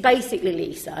basically,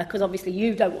 Lisa, because obviously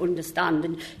you don't understand,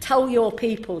 and tell your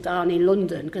people down in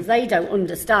London, because they don't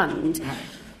understand.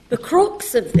 The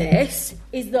crux of this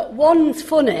is that one's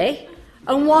funny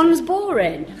and one's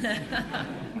boring.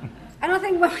 And I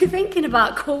think when we're thinking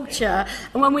about culture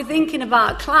and when we're thinking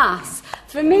about class,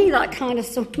 for me that kind of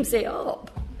sums it up.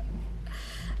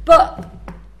 But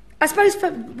I suppose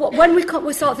when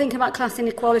we start thinking about class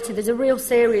inequality, there's a real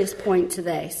serious point to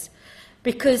this.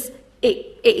 Because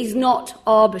it is not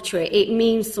arbitrary, it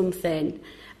means something.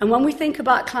 And when we think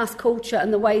about class culture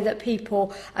and the way that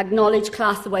people acknowledge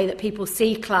class, the way that people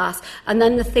see class, and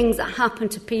then the things that happen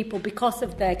to people because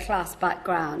of their class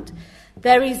background,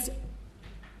 there is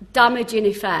damaging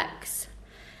effects.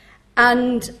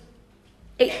 And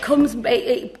it comes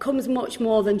much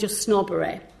more than just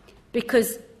snobbery.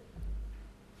 Because,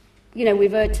 you know,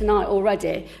 we've heard tonight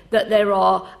already that there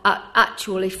are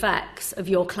actual effects of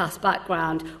your class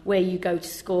background, where you go to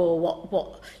school,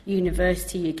 what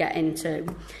university you get into.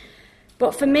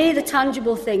 But for me, the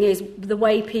tangible thing is the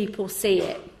way people see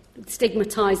it,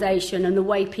 stigmatisation and the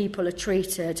way people are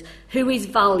treated, who is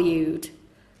valued,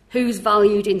 who's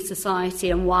valued in society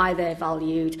and why they're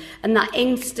valued, and that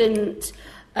instant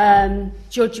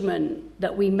judgment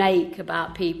that we make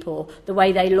about people, the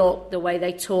way they look, the way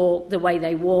they talk, the way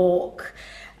they walk.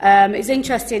 It's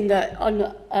interesting that on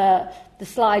the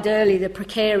slide earlier, the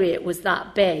precariat was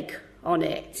that big on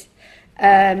it.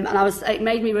 And it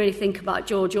made me really think about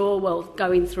George Orwell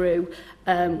going through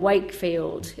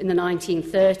Wakefield in the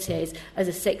 1930s as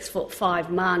a 6'5"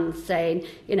 man saying,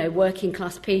 you know, working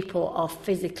class people are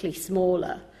physically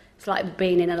smaller. It's like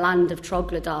being in a land of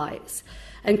troglodytes.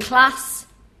 And class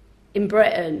in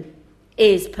Britain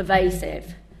is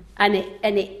pervasive, and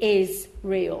it is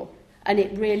real, and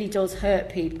it really does hurt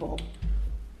people.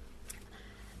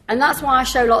 And that's why I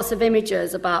show lots of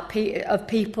images of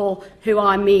people who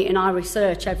I meet and I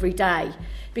research every day,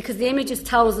 because the images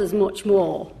tells us much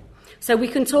more. So we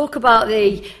can talk about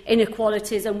the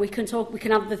inequalities and we can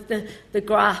have the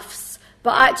graphs,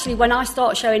 but actually when I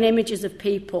start showing images of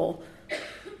people,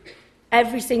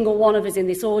 every single one of us in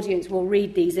this audience will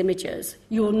read these images.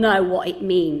 You'll know what it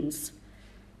means.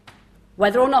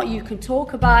 Whether or not you can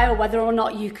talk about it, or whether or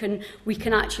not we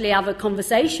can actually have a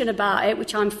conversation about it,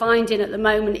 which I'm finding at the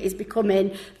moment is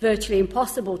becoming virtually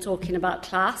impossible, talking about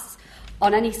class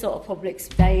on any sort of public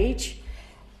stage.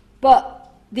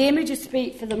 But the images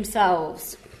speak for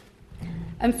themselves.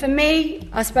 And for me,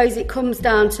 I suppose it comes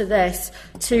down to this,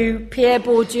 to Pierre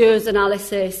Bourdieu's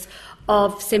analysis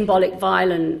of symbolic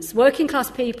violence. Working class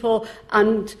people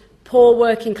and poor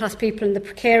working class people in the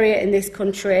precariat in this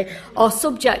country are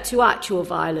subject to actual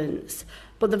violence.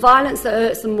 But the violence that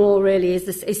hurts them more really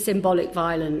is symbolic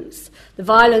violence. The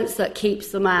violence that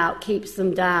keeps them out, keeps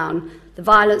them down. The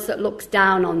violence that looks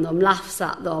down on them, laughs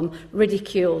at them,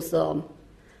 ridicules them,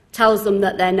 tells them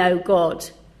that they're no good.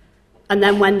 And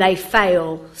then when they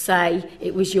fail, say,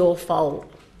 it was your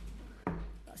fault.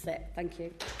 That's it. Thank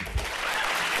you.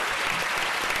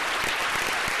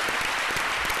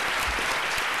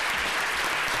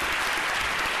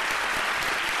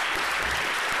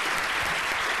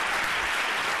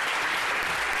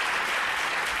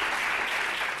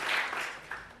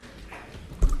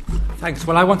 Thanks.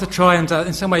 Well, I want to try and,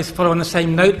 in some ways, follow on the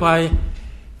same note by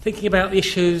thinking about the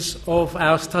issues of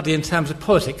our study in terms of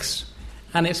politics.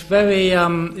 And it's very,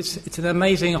 it's an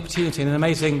amazing opportunity and an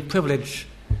amazing privilege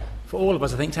for all of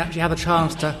us, I think, to actually have a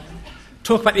chance to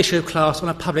talk about the issue of class on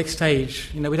a public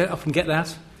stage. You know, we don't often get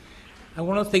that. And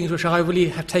one of the things which I really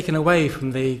have taken away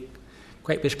from the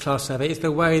Great British Class Survey is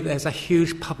the way there's a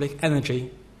huge public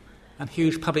energy and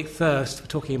huge public thirst for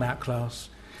talking about class.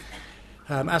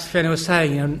 As Fiona was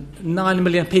saying, 9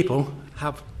 million people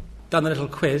have done a little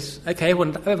quiz. Okay,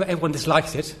 everyone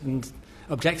dislikes it and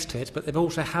objects to it, but they've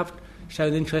also have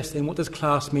shown interest in what does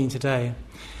class mean today.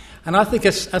 And I think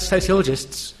as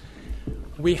sociologists,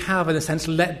 we have, in a sense,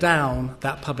 let down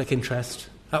that public interest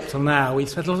up till now. We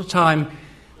spent a lot of time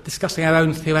discussing our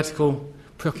own theoretical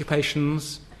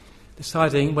preoccupations,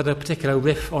 deciding whether a particular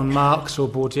riff on Marx or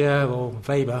Bourdieu or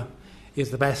Weber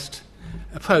is the best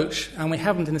approach, and we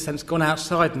haven't, in a sense, gone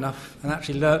outside enough and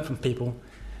actually learnt from people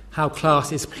how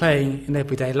class is playing in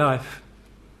everyday life.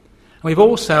 And we've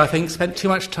also, I think, spent too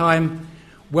much time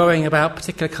worrying about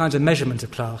particular kinds of measurement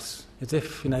of class, as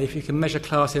if, if you can measure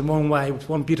class in one way with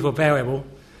one beautiful variable,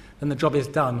 then the job is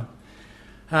done.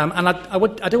 And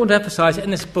I do want to emphasise that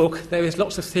in this book there is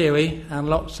lots of theory and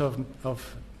lots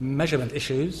of measurement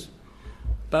issues,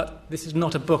 but this is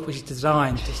not a book which is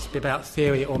designed just to be about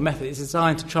theory or method. It's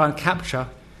designed to try and capture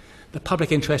the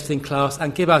public interest in class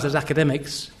and give us as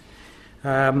academics,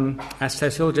 as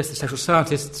sociologists and social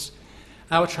scientists,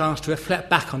 our chance to reflect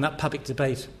back on that public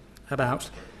debate about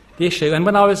the issue. And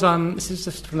when I was this is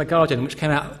just from The Guardian, which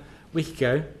came out a week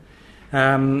ago,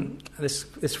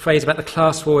 this phrase about the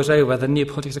class war is over, the new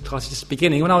politics of class is just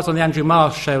beginning. When I was on the Andrew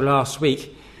Marr show last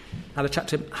week, I had a chat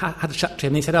to him,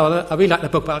 and he said, I really like the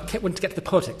book, but I kept wanting to get to the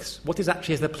politics. What is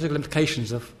actually the political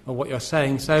implications of what you're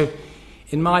saying? So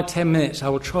in my 10 minutes, I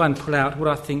will try and pull out what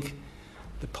I think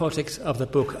the politics of the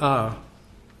book are.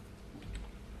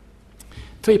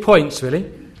 3 points,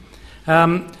 really.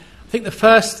 I think the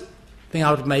first thing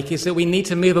I would make is that we need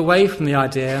to move away from the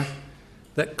idea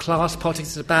that class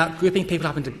politics is about grouping people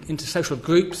up into social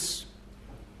groups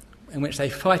in which they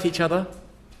fight each other,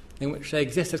 in which they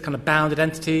exist as kind of bounded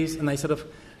entities, and they sort of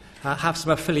have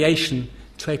some affiliation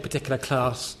to a particular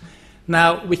class.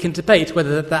 Now, we can debate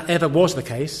whether that ever was the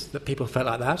case, that people felt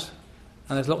like that,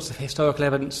 and there's lots of historical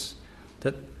evidence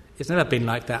that it's never been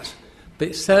like that. But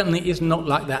it certainly is not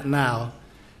like that now.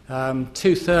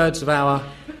 2/3 of our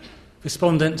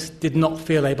respondents did not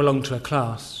feel they belonged to a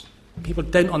class. People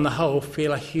don't, on the whole,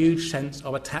 feel a huge sense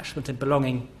of attachment and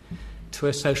belonging to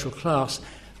a social class.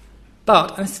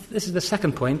 But, and this is the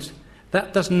second point,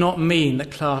 that does not mean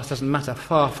that class doesn't matter,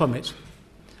 far from it.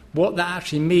 What that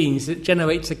actually means is it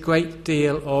generates a great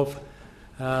deal of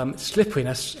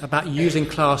slipperiness about using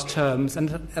class terms,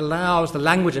 and allows the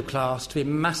language of class to be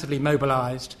massively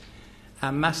mobilised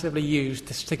and massively used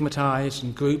to stigmatise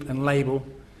and group and label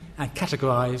and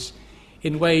categorise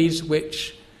in ways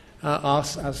which are,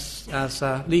 as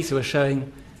Lisa was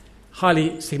showing,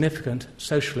 highly significant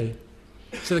socially.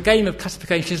 So the game of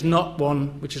classification is not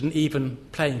one which is an even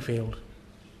playing field.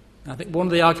 I think one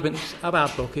of the arguments of our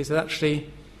book is that actually,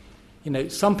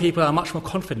 some people are much more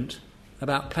confident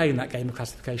about playing that game of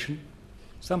classification.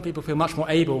 Some people feel much more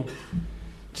able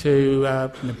to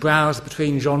browse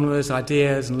between genres,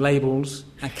 ideas and labels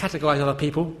and categorise other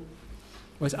people,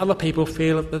 whereas other people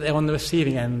feel that they're on the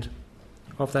receiving end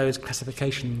of those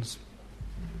classifications.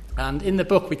 And in the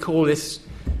book we call this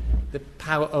the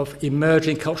power of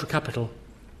emerging cultural capital,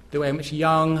 the way in which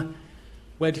young,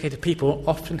 well-educated people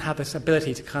often have this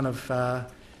ability to kind of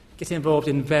get involved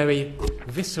in very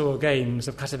visceral games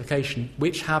of classification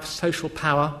which have social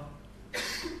power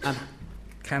and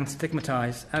can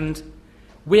stigmatise. And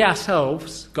we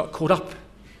ourselves got caught up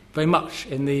very much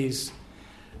in this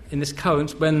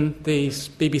current when the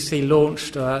BBC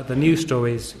launched the news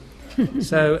stories.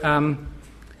 So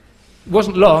it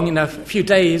wasn't long, a few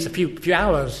days, a few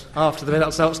hours after the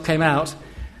results came out,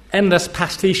 endless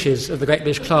pastiches of the Great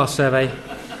British Class Survey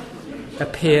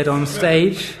appeared on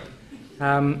stage,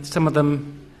 some of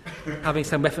them having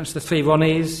some reference to the Three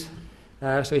Ronnies.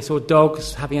 So we saw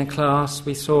dogs having a class.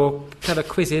 We saw clever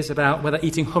quizzes about whether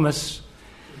eating hummus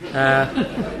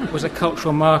was a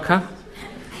cultural marker.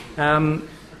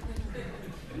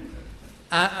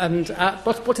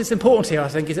 What is important here, I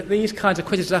think, is that these kinds of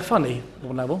quizzes are funny,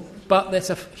 or novel, but there's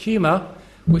a humour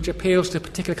which appeals to a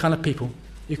particular kind of people.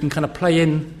 You can kind of play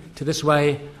in to this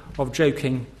way of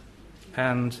joking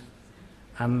and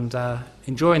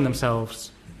enjoying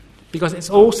themselves. Because it's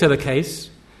also the case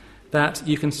that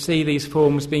you can see these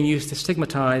forms being used to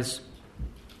stigmatise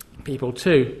people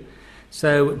too.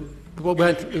 So we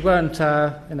weren't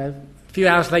a few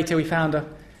hours later we found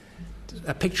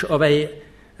a picture of a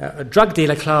drug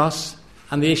dealer class,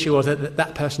 and the issue was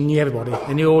that person knew everybody.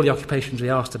 They knew all the occupations we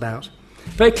asked about.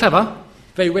 Very clever,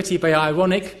 very witty, very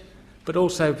ironic, but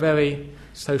also very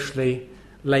socially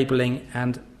labelling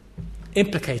and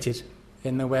implicated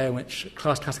in the way in which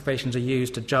class classifications are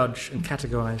used to judge and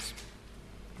categorise.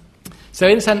 So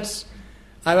in a sense,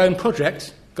 our own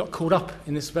project got caught up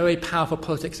in this very powerful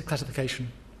politics of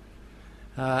classification.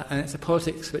 And it's a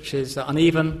politics which is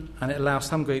uneven, and it allows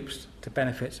some groups to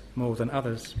benefit more than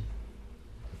others.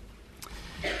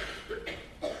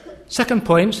 Second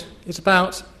point is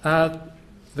about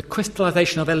the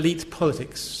crystallisation of elite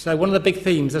politics. So one of the big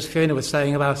themes, as Fiona was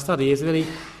saying about our study, is really,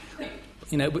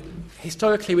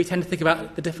 historically we tend to think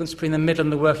about the difference between the middle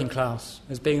and the working class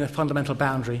as being the fundamental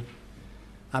boundary.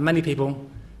 And many people,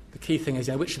 the key thing is,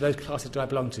 which of those classes do I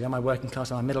belong to? Am I working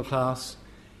class? Am I middle class?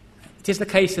 It is the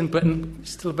case in Britain,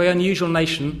 still a very unusual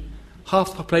nation. Half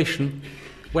the population,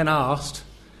 when asked,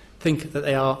 think that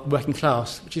they are working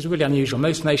class, which is really unusual.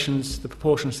 Most nations, the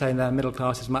proportion saying they're middle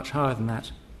class is much higher than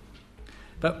that.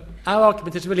 But our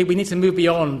argument is really we need to move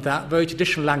beyond that very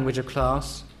traditional language of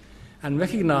class and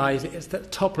recognise it's the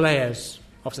top layers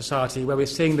of society where we're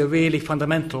seeing the really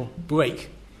fundamental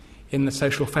break in the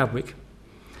social fabric.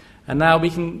 And now we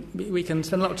can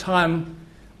spend a lot of time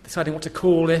deciding what to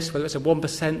call this, whether it's a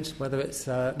 1%, whether it's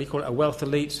we call it a wealth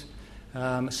elite,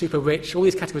 super rich, all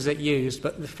these categories that are used.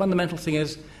 But the fundamental thing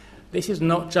is this is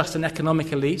not just an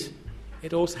economic elite,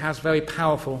 it also has very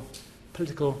powerful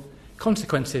political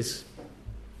consequences.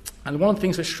 And one of the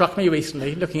things which struck me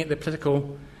recently, looking at the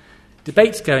political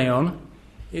debates going on,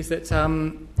 is that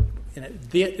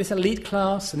this elite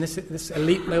class and this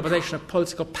elite mobilisation of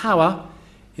political power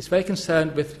is very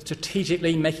concerned with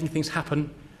strategically making things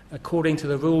happen according to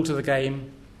the rules of the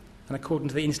game and according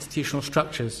to the institutional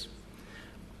structures.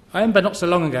 I remember not so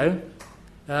long ago,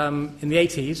 in the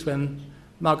 80s, when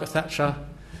Margaret Thatcher,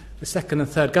 the second and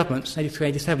third governments, 83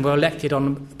 and 87, were elected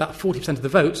on about 40% of the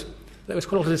vote, there was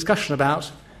quite a lot of discussion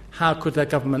about how could their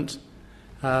government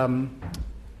have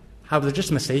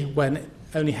legitimacy when it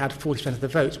only had 40% of the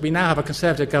vote. We now have a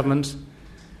Conservative government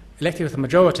elected with a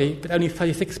majority, but only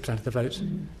 36% of the vote.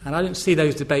 And I don't see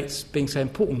those debates being so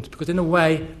important, because in a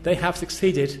way they have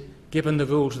succeeded given the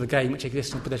rules of the game which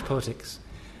exist in British politics.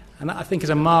 And that, I think, is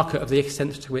a marker of the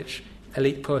extent to which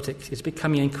elite politics is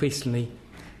becoming increasingly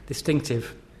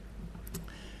distinctive.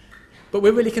 But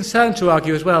we're really concerned to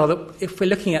argue as well that if we're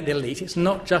looking at the elite, it's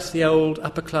not just the old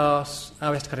upper-class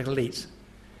aristocratic elite.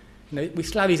 We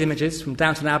still have these images from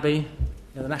Downton Abbey,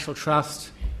 the National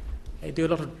Trust. They do a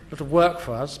lot of work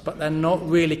for us, but they're not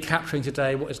really capturing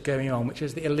today what is going on, which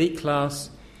is the elite class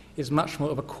is much more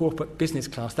of a corporate business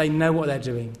class. They know what they're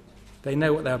doing. They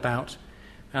know what they're about,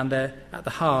 and they're at the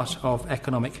heart of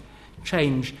economic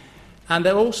change. And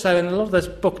they're also, and a lot of this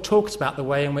book talks about the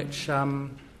way in which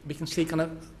we can see kind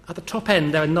of at the top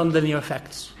end there are non-linear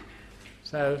effects.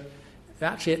 So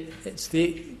actually it's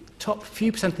the top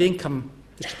few percent of the income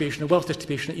distribution, the wealth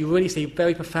distribution, that you really see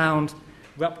very profound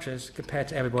ruptures compared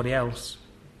to everybody else.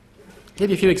 I'll give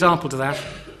you a few examples of that.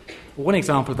 One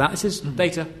example of that, this is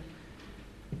data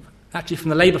actually from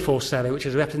the Labour Force survey, which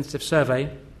is a representative survey,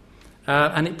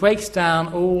 and it breaks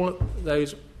down all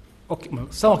those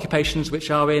some occupations which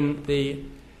are in the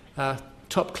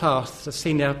top class, the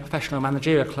senior professional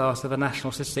managerial class of the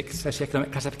National Statistics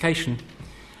Socioeconomic Classification.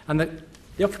 And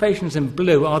the occupations in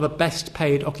blue are the best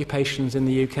paid occupations in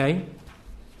the UK.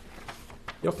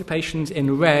 The occupations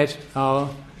in red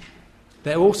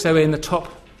they're also in the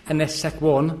top NSSEC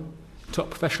 1, top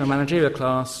professional managerial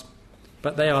class,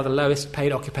 but they are the lowest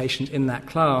paid occupations in that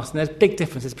class. And there's big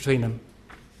differences between them.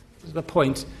 This is the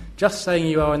point. Just saying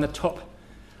you are in the top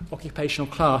occupational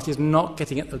class is not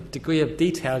getting at the degree of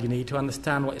detail you need to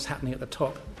understand what is happening at the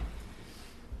top.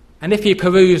 And if you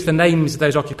peruse the names of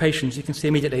those occupations, you can see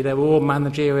immediately they're all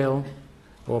managerial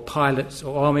or pilots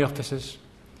or army officers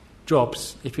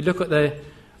jobs. If you look at the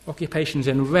occupations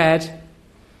in red,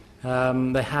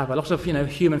 They have a lot of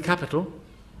human capital,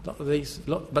 but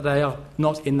they are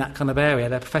not in that kind of area.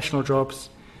 They're professional jobs,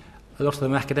 a lot of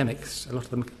them academics, a lot of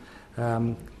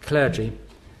them clergy,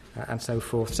 and so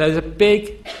forth. So there's a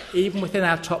big, even within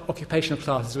our top occupational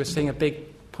classes, we're seeing a big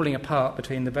pulling apart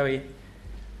between the very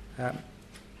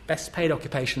best paid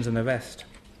occupations and the rest.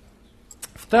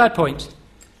 Third point,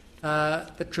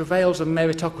 the travails of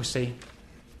meritocracy.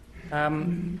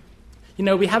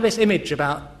 We have this image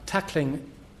about tackling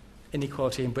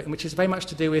inequality in Britain, which is very much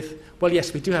to do with, well,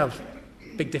 yes, we do have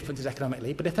big differences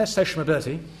economically, but if there's social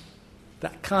mobility,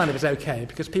 that kind of is okay,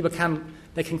 because people can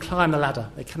climb the ladder,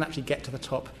 they can actually get to the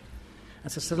top.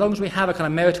 And so long as we have a kind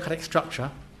of meritocratic structure,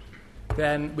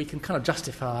 then we can kind of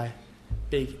justify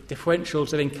big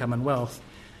differentials of income and wealth.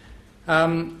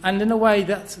 And in a way,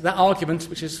 that argument,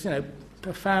 which is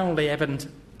profoundly evident,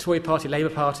 Tory party, Labour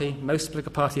Party, most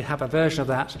political parties have a version of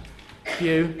that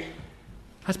view,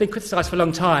 has been criticised for a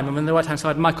long time. And on the right-hand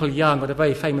side, Michael Young got a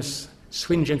very famous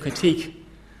Swinburne critique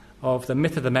of the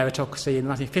myth of the meritocracy in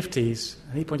the 1950s.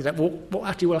 And he pointed out, well, what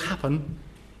actually will happen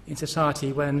in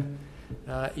society when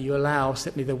you allow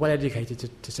simply the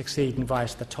well-educated to succeed and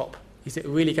rise to the top? Is it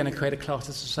really going to create a class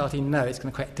society? No, it's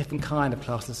going to create a different kind of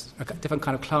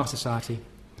class society.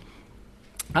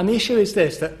 And the issue is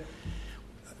this, that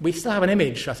we still have an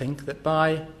image, I think, that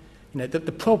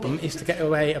the problem is to get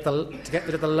rid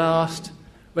of the last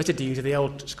residues of the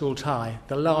old school tie,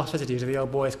 the last residues of the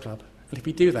old boys' club. And if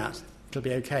we do that, it'll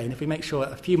be okay. And if we make sure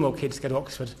that a few more kids go to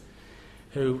Oxford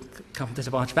who come from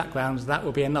disadvantaged backgrounds, that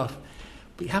will be enough.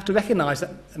 But you have to recognise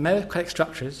that meritocratic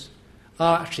structures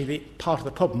are actually part of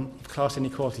the problem of class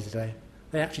inequality today.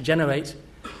 They actually generate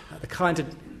the kinds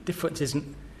of differences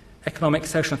in economic,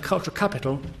 social and cultural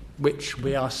capital which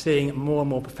we are seeing more and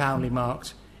more profoundly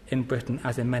marked in Britain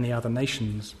as in many other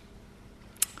nations.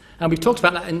 And we've talked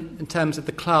about that in terms of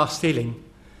the class ceiling.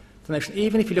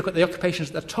 Even if you look at the occupations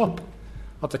at the top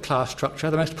of the class structure,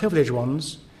 the most privileged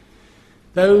ones,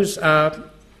 those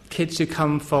kids who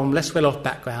come from less well-off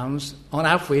backgrounds, on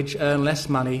average, earn less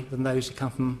money than those who come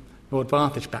from more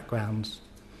advantaged backgrounds.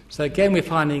 So again, we're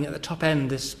finding at the top end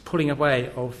this pulling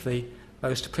away of the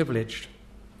most privileged.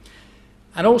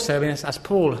 And also, as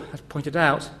Paul has pointed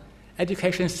out,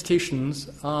 education institutions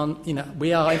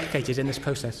we are implicated in this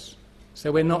process.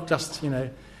 So we're not just,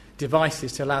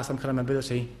 devices to allow some kind of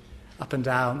mobility up and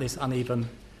down this uneven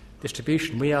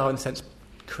distribution. We are, in a sense,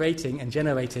 creating and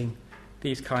generating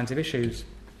these kinds of issues.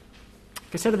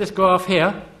 Consider this graph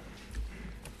here,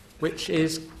 which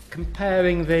is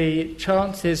comparing the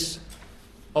chances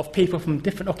of people from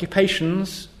different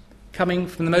occupations coming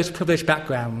from the most privileged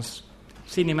backgrounds,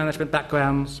 senior management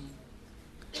backgrounds.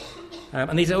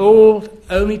 And these are all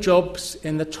only jobs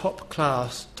in the top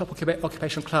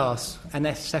occupational class,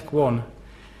 NS Sec 1.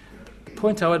 The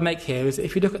point I would make here is that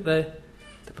if you look at the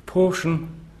proportion,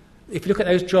 if you look at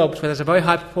those jobs where there's a very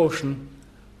high proportion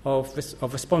of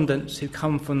respondents who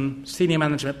come from senior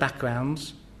management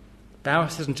backgrounds,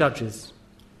 barristers and judges,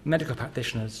 medical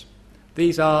practitioners,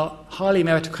 these are highly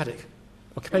meritocratic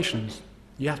occupations.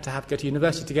 You have to go to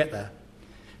university to get there.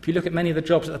 If you look at many of the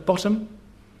jobs at the bottom,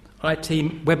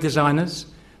 IT web designers,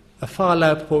 a far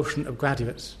lower proportion of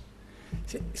graduates.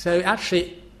 So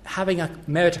actually, having a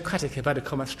meritocratic inverted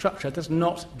comma structure does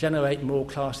not generate more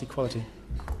class equality.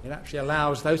 It actually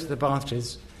allows those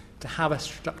advantages to have a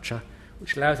structure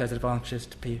which allows those advantages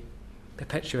to be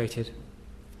perpetuated.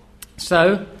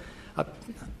 So,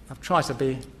 I've tried to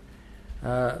be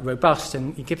robust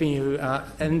in giving you an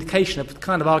indication of the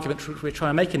kind of argument which we're trying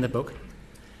to make in the book.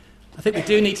 I think we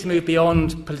do need to move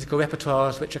beyond political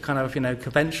repertoires, which are kind of,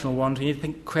 conventional ones. We need to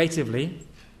think creatively.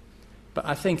 But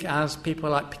I think, as people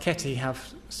like Piketty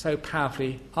have so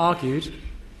powerfully argued,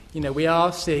 we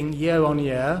are seeing year on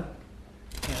year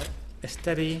a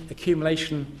steady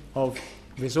accumulation of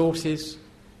resources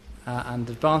and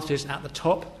advantages at the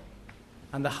top.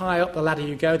 And the higher up the ladder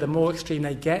you go, the more extreme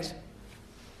they get.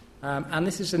 And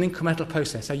this is an incremental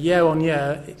process. So year on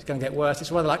year, it's going to get worse. It's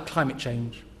rather like climate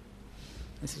change.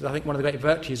 This is, I think, one of the great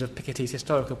virtues of Piketty's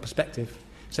historical perspective.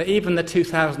 So even the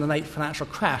 2008 financial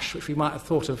crash, which we might have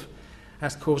thought of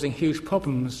as causing huge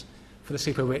problems for the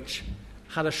super rich,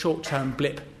 had a short-term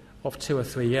blip of 2 or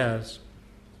 3 years.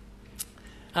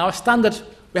 Our standard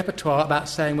repertoire about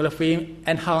saying, well, if we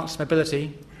enhance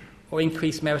mobility or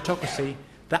increase meritocracy,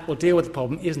 that will deal with the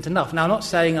problem, isn't enough. Now, I'm not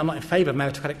saying I'm not in favour of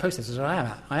meritocratic processes,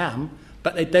 I am,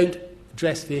 but they don't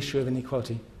address the issue of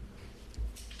inequality.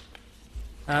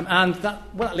 And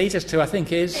what that leads us to, I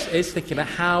think, is thinking about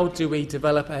how do we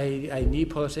develop a new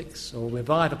politics or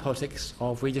revive a politics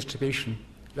of redistribution,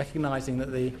 recognising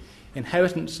that the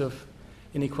inheritance of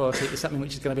inequality is something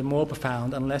which is going to be more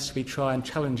profound unless we try and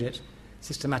challenge it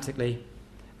systematically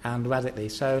and radically.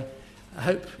 So I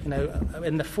hope,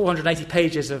 in the 480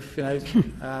 pages of,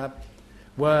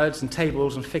 words and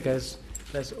tables and figures,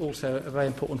 there's also a very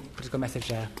important political message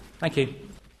there. Thank you.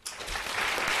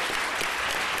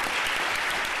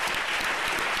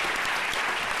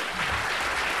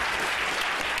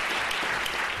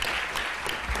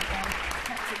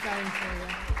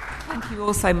 Thank you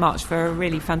all so much for a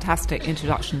really fantastic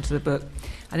introduction to the book.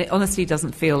 And it honestly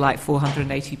doesn't feel like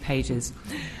 480 pages.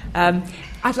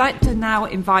 I'd like to now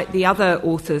invite the other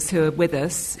authors who are with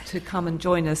us to come and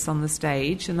join us on the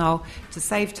stage. And to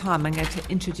save time, I'm going to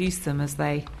introduce them as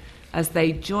they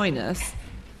join us.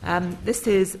 This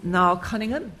is Niall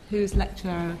Cunningham, who's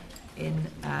lecturer in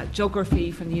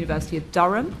geography from the University of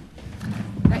Durham.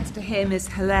 Next to him is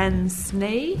Helene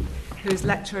Snee, who's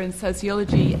lecturer in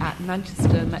sociology at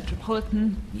Manchester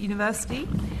Metropolitan University.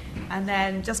 And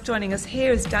then just joining us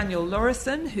here is Daniel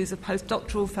Lorison, who's a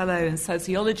postdoctoral fellow in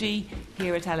sociology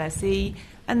here at LSE.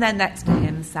 And then next to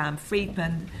him, Sam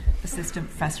Friedman, assistant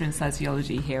professor in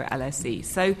sociology here at LSE.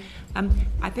 So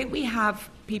I think we have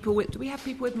people with... Do we have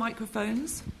people with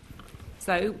microphones?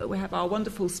 So we have our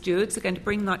wonderful stewards are going to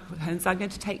bring microphones. I'm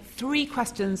going to take 3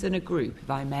 questions in a group, if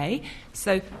I may.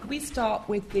 So could we start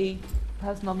with the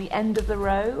person on the end of the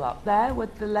row up there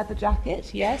with the leather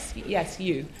jacket? Yes,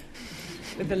 you.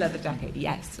 With the leather jacket,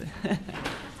 yes.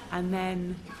 And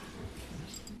then...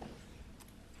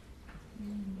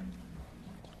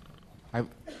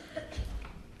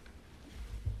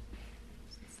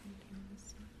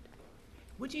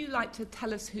 Would you like to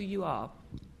tell us who you are?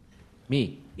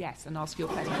 Me? Yes, and ask your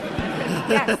question.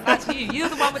 Yes, that's you. You're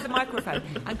the one with the microphone.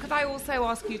 And could I also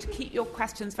ask you to keep your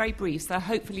questions very brief, so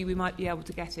hopefully we might be able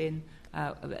to get in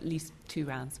at least 2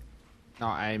 rounds. No,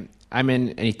 I'm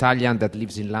an Italian that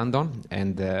lives in London,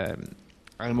 and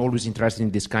I'm always interested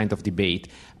in this kind of debate.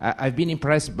 I've been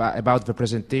impressed about the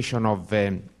presentation of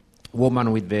the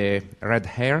woman with the red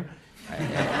hair.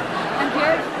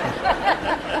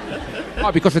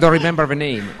 Oh, because I don't remember the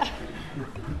name.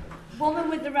 Woman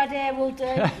with the red hair will do.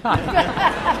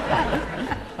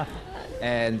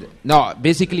 And no,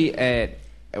 basically,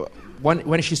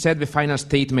 when she said the final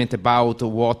statement about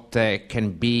what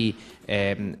can be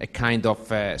a kind of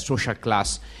social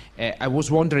class, I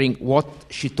was wondering what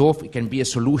she thought can be a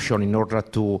solution in order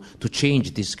to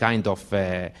change this kind of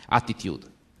attitude.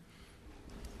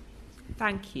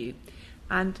 Thank you.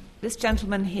 And this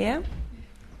gentleman here,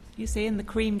 you see in the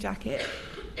cream jacket.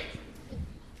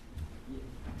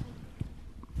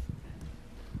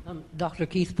 Dr.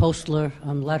 Keith Postler,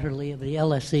 I'm latterly of the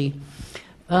LSE.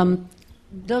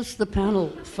 Does the panel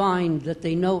find that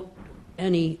they note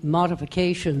any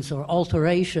modifications or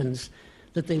alterations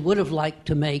that they would have liked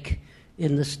to make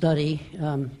in the study?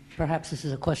 Perhaps this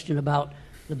is a question about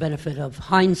the benefit of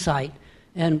hindsight.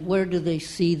 And where do they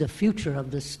see the future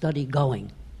of this study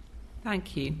going?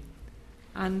 Thank you.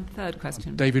 And third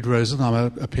question. David Rosen, I'm a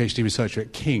PhD researcher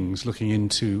at King's looking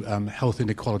into health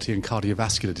inequality and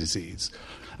cardiovascular disease.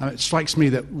 It strikes me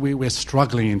that we're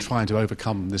struggling in trying to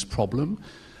overcome this problem.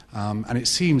 And it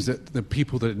seems that the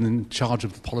people that are in charge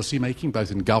of policy making,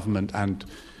 both in government and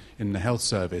in the health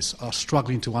service, are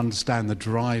struggling to understand the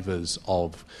drivers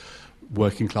of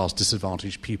working class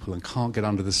disadvantaged people and can't get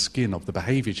under the skin of the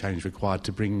behaviour change required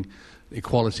to bring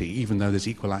equality, even though there's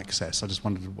equal access. I just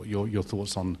wondered what your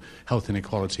thoughts on health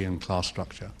inequality and class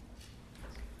structure.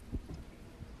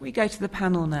 We go to the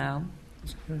panel now.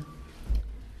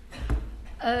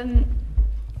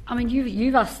 I mean,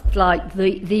 you've asked like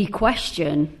the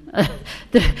question.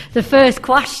 The first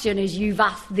question is you've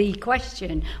asked the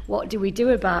question. What do we do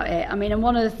about it? I mean, and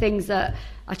one of the things that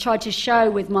I tried to show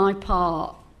with my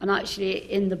part, and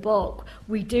actually in the book,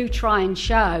 we do try and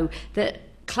show that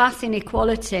class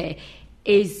inequality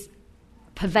is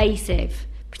pervasive,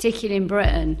 particularly in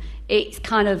Britain. It's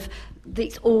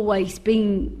always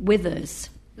been with us.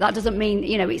 That doesn't mean,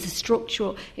 it's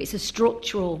a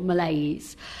structural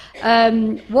malaise.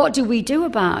 What do we do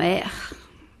about it?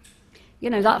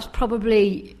 That's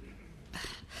probably...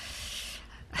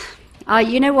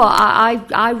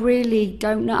 I really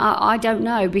don't know. I don't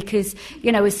know because,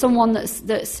 as someone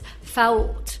that's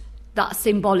felt that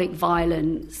symbolic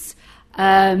violence,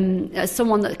 as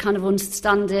someone that kind of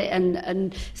understands it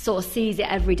and sort of sees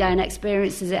it every day and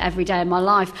experiences it every day in my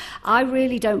life, I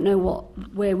really don't know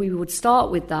where we would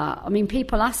start with that. I mean,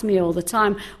 people ask me all the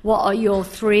time, what are your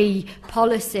 3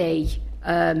 policy,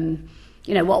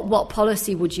 what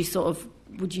policy would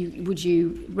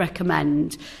you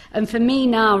recommend? And for me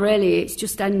now, really, it's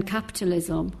just end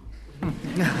capitalism.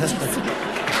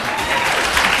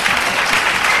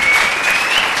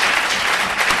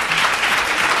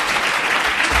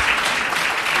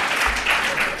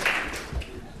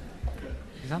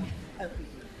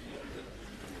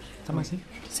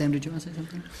 Sam, did you want to say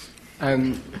something?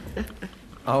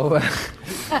 I'll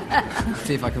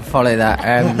see if I can follow that.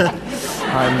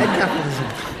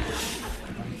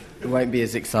 It won't be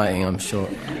as exciting, I'm sure.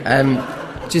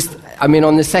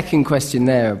 On the second question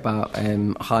there about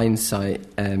hindsight,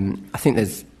 I think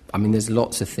there's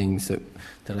lots of things that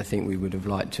I think we would have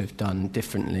liked to have done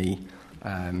differently.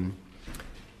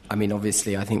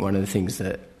 Obviously, I think one of the things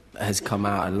that has come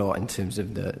out a lot in terms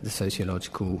of the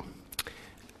sociological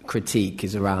critique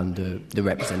is around the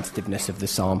representativeness of the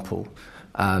sample.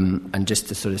 And just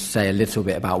to sort of say a little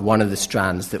bit about one of the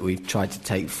strands that we've tried to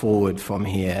take forward from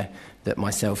here that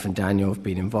myself and Daniel have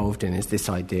been involved in is this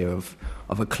idea of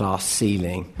a class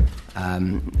ceiling.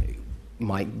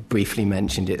 Mike briefly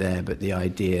mentioned it there, but the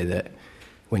idea that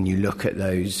when you look at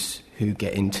those who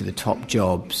get into the top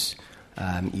jobs,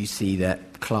 you see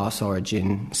that class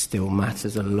origin still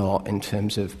matters a lot in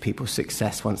terms of people's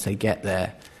success once they get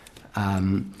there.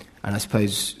 And I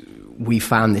suppose we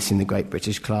found this in the Great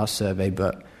British Class Survey,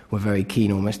 but we're very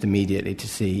keen almost immediately to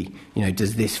see,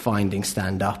 does this finding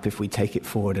stand up if we take it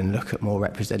forward and look at more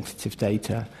representative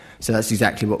data? So that's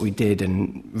exactly what we did,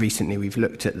 and recently we've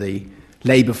looked at the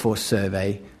Labour Force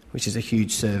Survey, which is a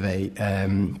huge survey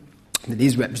that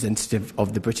is representative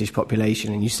of the British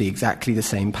population, and you see exactly the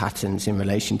same patterns in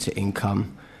relation to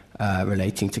income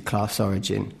relating to class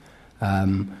origin.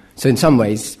 So in some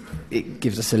ways, it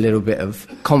gives us a little bit of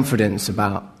confidence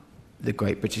about the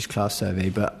Great British Class Survey,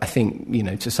 but I think,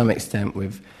 to some extent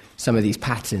with some of these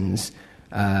patterns,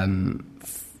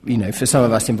 for some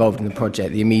of us involved in the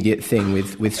project, the immediate thing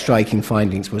with striking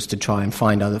findings was to try and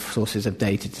find other sources of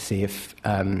data to see if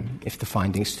the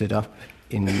findings stood up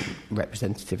in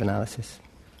representative analysis.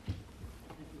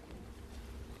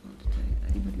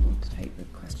 Anybody want to take the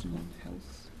question on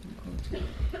health inequality?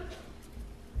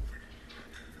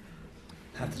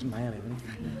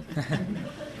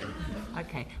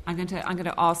 Okay, I'm going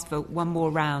to ask for one more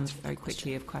round very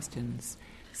quickly of questions.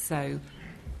 So,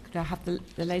 could I have the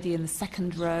lady in the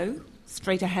second row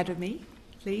straight ahead of me,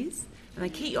 please? And then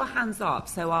keep your hands up,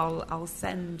 so I'll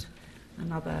send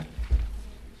another.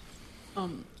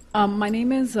 My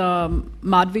name is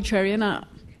Madhvi Cherian.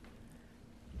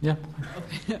 Yeah.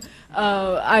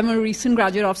 I'm a recent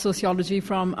graduate of sociology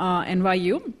from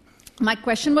NYU. My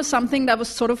question was something that was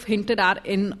sort of hinted at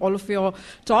in all of your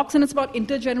talks, and it's about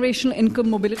intergenerational income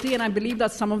mobility, and I believe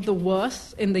that's some of the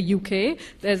worst in the UK.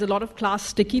 There's a lot of class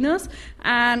stickiness,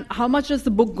 and how much does the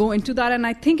book go into that? And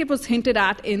I think it was hinted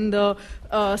at in the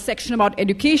section about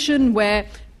education, where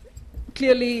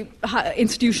clearly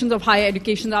institutions of higher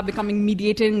education are becoming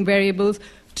mediating variables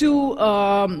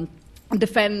to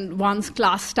defend one's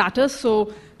class status.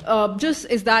 So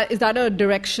is that a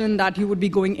direction that you would be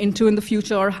going into in the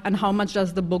future, and how much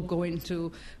does the book go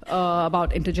into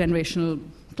about intergenerational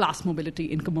class mobility,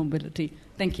 income mobility?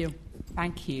 Thank you.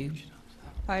 Thank you.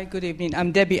 Hi, good evening.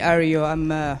 I'm Debbie Ario. I'm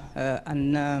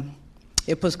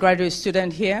a postgraduate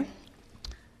student here.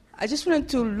 I just wanted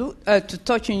to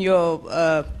touch on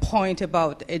your point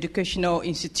about educational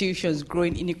institutions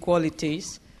growing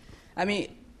inequalities. I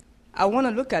mean, I want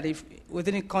to look at it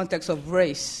within the context of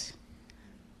race.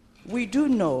 We do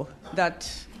know that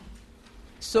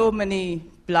so many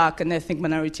black and ethnic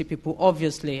minority people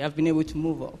obviously have been able to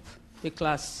move up the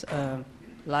class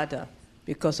ladder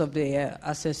because of their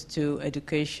access to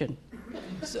education.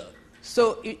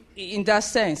 So in that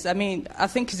sense, I mean, I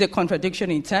think it's a contradiction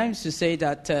in terms to say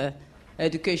that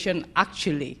education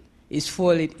actually is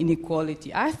fueling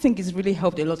inequality. I think it's really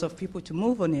helped a lot of people to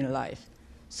move on in life.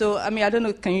 So, I mean, I don't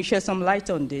know, can you shed some light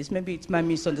on this? Maybe it's my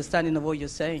misunderstanding of what you're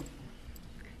saying.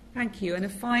 Thank you. And a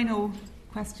final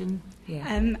question here.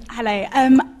 Hello.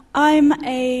 I'm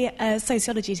a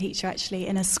sociology teacher, actually,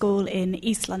 in a school in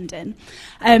East London.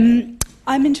 I'm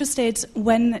interested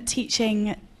when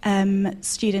teaching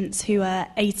students who are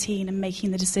 18 and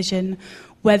making the decision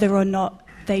whether or not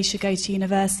they should go to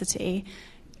university,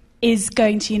 is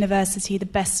going to university the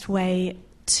best way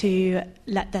to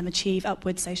let them achieve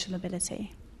upward social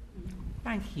mobility?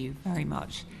 Thank you very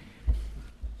much.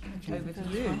 Over to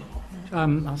you.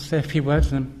 I'll say a few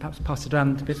words and then perhaps pass it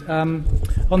around a bit.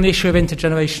 On the issue of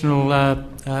intergenerational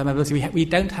mobility, we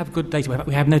don't have good data.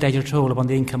 We have no data at all on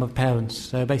the income of parents.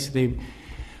 So basically,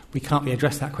 we can't really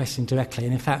address that question directly.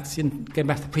 And in fact, going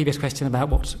back to the previous question about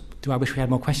what do I wish we had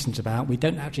more questions about, we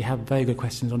don't actually have very good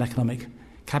questions on economic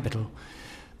capital.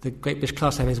 The Great British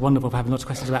Class Survey is wonderful for having lots of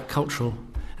questions about cultural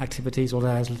activities,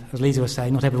 although, as Lisa was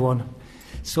saying, not everyone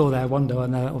saw their wonder or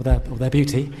their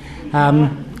beauty.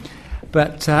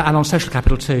 But and on social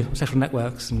capital too, social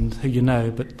networks and who you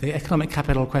know. But the economic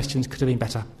capital questions could have been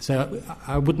better. So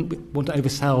I wouldn't want to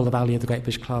oversell the value of the Great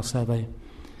British Class Survey.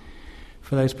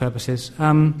 for those purposes.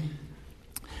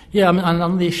 Yeah, I mean, and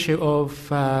on the issue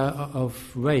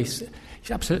of race,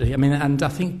 absolutely. I mean, and I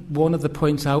think one of the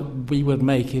points we would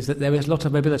make is that there is a lot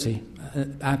of mobility,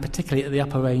 particularly at the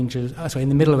upper ranges, in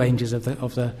the middle ranges of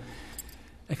the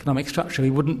economic structure.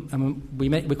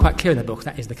 We're quite clear in the book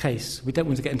that is the case. We don't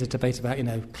want to get into debate about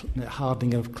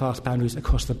hardening of class boundaries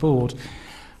across the board.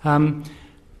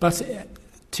 But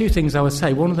two things I would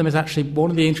say. One of them is actually one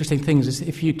of the interesting things is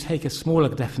if you take a smaller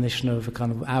definition of a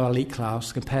kind of our elite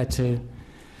class compared to,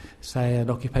 say, an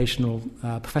occupational,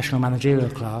 professional managerial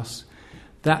class,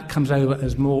 that comes over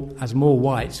as more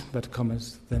white, inverted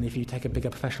commas, than if you take a bigger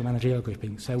professional managerial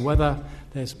grouping. So whether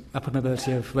there's upper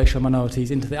mobility of racial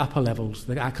minorities into the upper levels,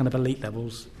 our kind of elite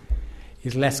levels,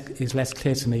 is less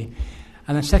clear to me.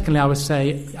 And then secondly, I would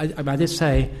say, I did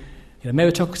say,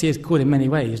 meritocracy is good in many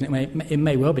ways, and it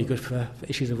may well be good for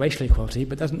issues of racial equality,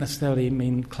 but doesn't necessarily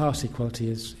mean class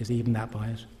equality is even that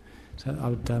biased. So I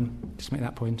would just make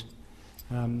that point.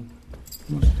 I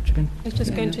was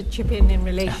just going to chip in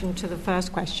relation to the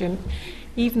first question.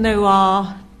 Even though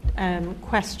our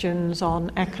questions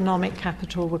on economic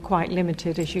capital were quite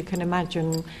limited, as you can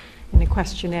imagine, in a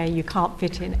questionnaire you can't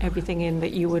fit in everything in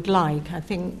that you would like. I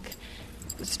think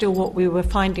still what we were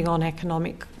finding on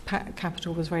economic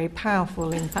capital was very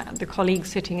powerful. In fact, the colleague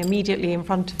sitting immediately in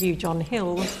front of you, John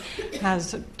Hills,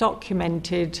 has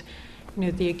documented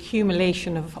the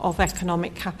accumulation of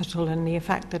economic capital and the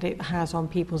effect that it has on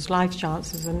people's life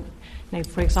chances. And,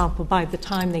 for example, by the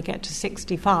time they get to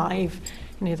 65,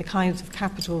 the kinds of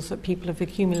capitals that people have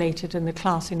accumulated and the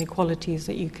class inequalities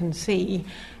that you can see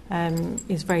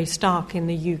is very stark in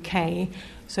the UK.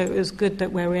 So it was good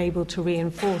that we were able to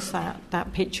reinforce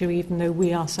that picture, even though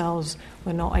we ourselves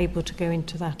were not able to go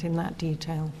into that in that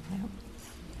detail.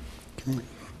 Yeah. Okay.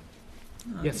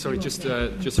 Yes, sorry, just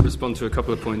to respond to a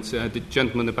couple of points. The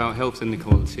gentleman about health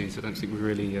inequalities, I don't think we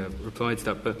really replied to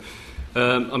that. But,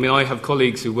 I have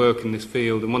colleagues who work in this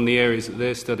field, and one of the areas that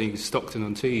they're studying is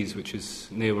Stockton-on-Tees, which is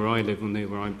near where I live and near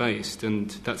where I'm based. And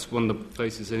that's one of the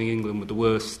places in England with the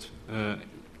worst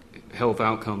health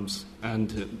outcomes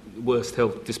and worst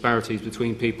health disparities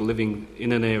between people living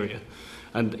in an area.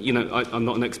 And, I'm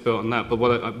not an expert on that, but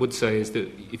what I would say is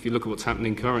that if you look at what's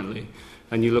happening currently,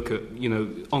 and you look at,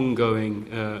 ongoing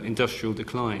industrial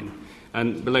decline,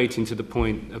 and relating to the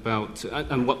point about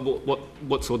and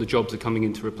what sort of jobs are coming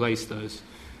in to replace those.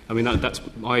 I mean, that's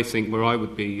I think where I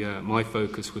would be, my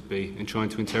focus would be in trying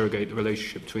to interrogate the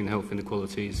relationship between health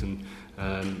inequalities and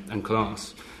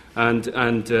class, and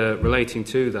relating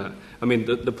to that. I mean,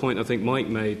 the point I think Mike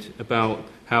made about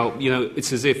how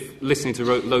it's as if listening to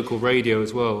local radio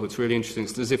as well. It's really interesting.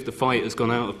 It's as if the fight has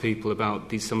gone out of people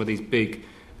about some of these big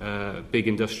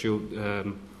industrial,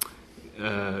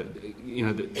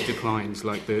 the declines,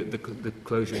 like the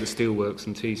closure of the steelworks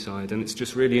and Teesside, and it's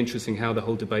just really interesting how the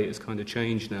whole debate has kind of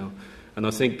changed now. And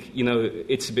I think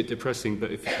it's a bit depressing,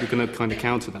 but if we're going to kind of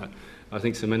counter that, I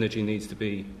think some energy needs to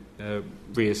be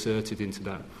reasserted into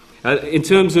that. In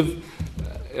terms of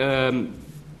the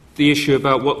issue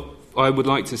about what I would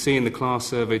like to see in the class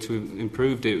survey to have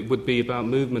improved it would be about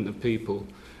movement of people.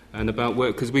 And about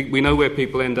where, because we know where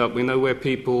people end up, we know where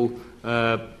people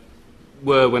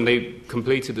were when they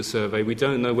completed the survey. We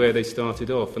don't know where they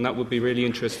started off, and that would be really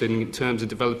interesting in terms of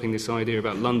developing this idea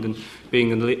about London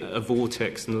being a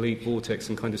vortex, an elite vortex,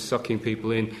 and kind of sucking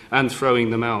people in and throwing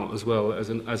them out as well as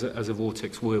a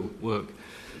vortex will work.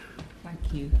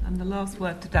 Thank you. And the last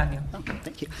word to Daniel. Okay,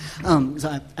 thank you.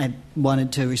 So I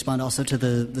wanted to respond also to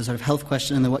the sort of health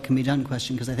question and the what can be done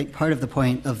question, because I think part of the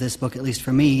point of this book, at least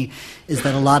for me, is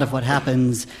that a lot of what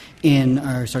happens in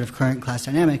our sort of current class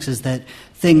dynamics is that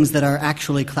things that are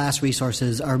actually class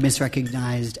resources are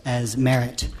misrecognized as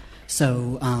merit.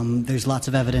 So there's lots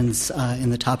of evidence in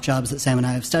the top jobs that Sam and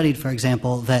I have studied, for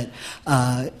example, that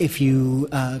if you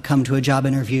come to a job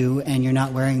interview and you're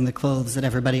not wearing the clothes that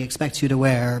everybody expects you to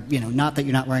wear, not that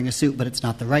you're not wearing a suit, but it's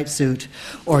not the right suit,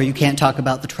 or you can't talk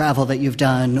about the travel that you've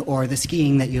done or the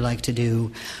skiing that you like to do,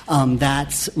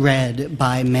 that's read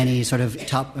by many sort of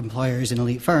top employers in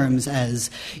elite firms as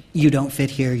you don't fit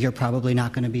here, you're probably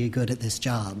not going to be good at this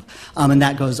job. And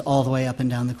that goes all the way up and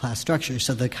down the class structure,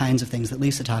 so the kinds of things that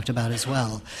Lisa talked about as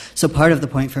well. So part of the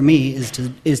point for me is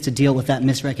to deal with that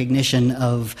misrecognition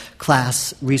of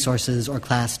class resources or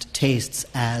class tastes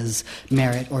as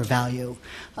merit or value.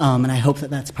 And I hope that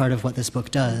that's part of what this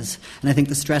book does. And I think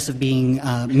the stress of being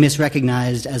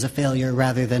misrecognized as a failure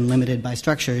rather than limited by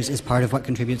structures is part of what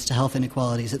contributes to health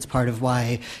inequalities. It's part of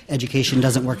why education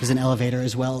doesn't work as an elevator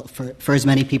as well for as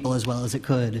many people as well as it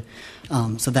could.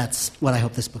 So that's what I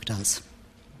hope this book does.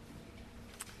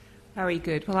 Very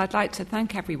good. Well, I'd like to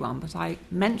thank everyone, but I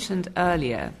mentioned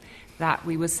earlier that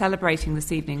we were celebrating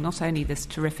this evening not only this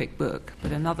terrific book,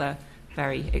 but another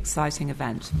very exciting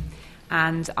event.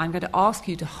 And I'm going to ask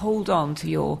you to hold on to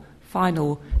your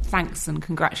final thanks and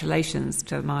congratulations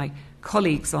to my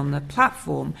colleagues on the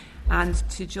platform, and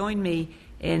to join me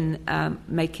in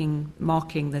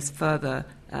marking this further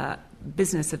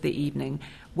business of the evening,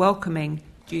 welcoming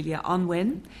Julia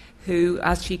Unwin, who,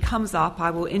 as she comes up,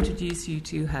 I will introduce you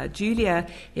to her. Julia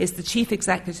is the Chief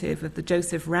Executive of the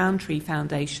Joseph Rowntree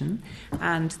Foundation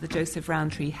and the Joseph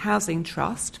Rowntree Housing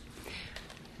Trust.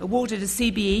 Awarded a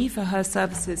CBE for her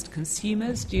services to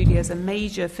consumers, Julia is a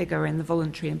major figure in the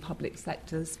voluntary and public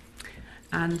sectors,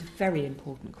 and very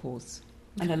important cause,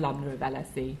 an alumna of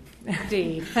LSE.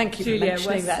 Indeed. Thank you Julia, for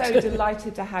mentioning that. We're so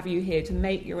delighted to have you here to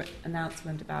make your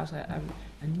announcement about a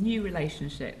new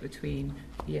relationship between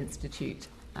the Institute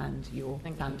and your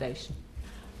foundation.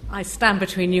 I stand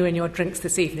between you and your drinks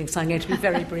this evening, so I'm going to be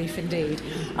very brief indeed.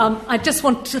 I just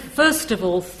want to, first of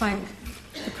all, thank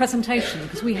the presentation,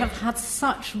 because we have had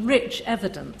such rich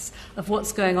evidence of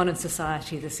what's going on in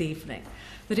society this evening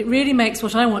that it really makes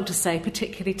what I want to say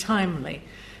particularly timely.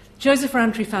 Joseph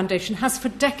Rowntree Foundation has for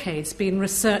decades been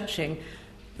researching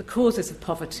the causes of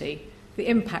poverty, the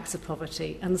impacts of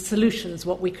poverty, and the solutions,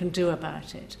 what we can do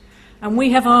about it. And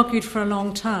we have argued for a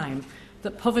long time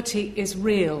that poverty is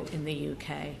real in the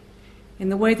UK. In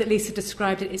the way that Lisa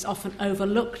described it, it's often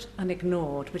overlooked and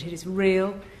ignored, but it is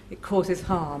real, it causes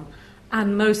harm,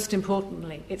 and most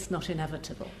importantly, it's not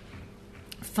inevitable.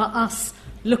 For us,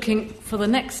 looking for the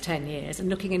next 10 years and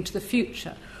looking into the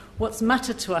future, what's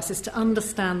mattered to us is to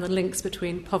understand the links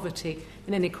between poverty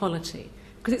and inequality,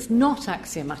 because it's not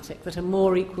axiomatic that a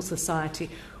more equal society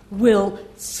will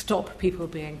stop people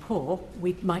being poor.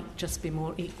 We might just be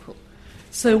more equal.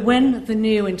 So when the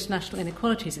new International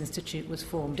Inequalities Institute was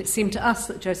formed, it seemed to us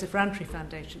that Joseph Rowntree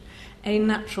Foundation, a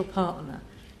natural partner,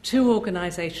 two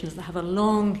organisations that have a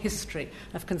long history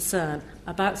of concern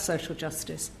about social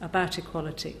justice, about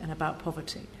equality and about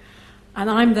poverty. And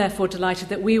I'm therefore delighted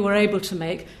that we were able to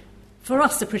make, for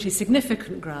us, a pretty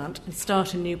significant grant and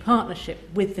start a new partnership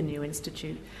with the new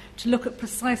institute to look at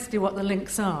precisely what the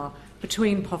links are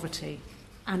between poverty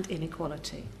and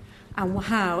inequality, and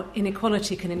how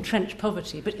inequality can entrench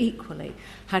poverty, but equally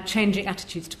how changing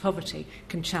attitudes to poverty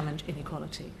can challenge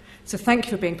inequality. So thank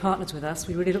you for being partners with us.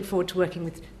 We really look forward to working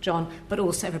with John, but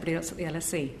also everybody else at the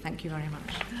LSE. Thank you very much.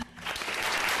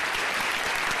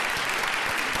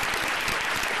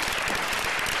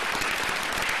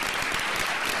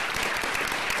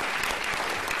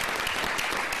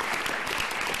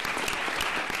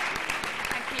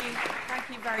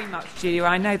 Much, Julia.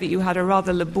 I know that you had a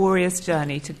rather laborious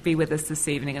journey to be with us this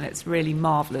evening, and it's really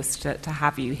marvellous to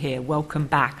have you here. Welcome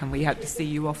back, and we hope to see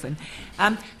you often.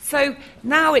 So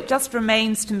now it just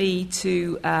remains to me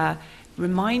to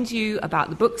remind you about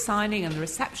the book signing and the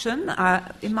reception.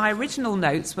 In my original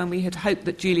notes, when we had hoped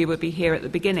that Julia would be here at the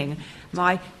beginning,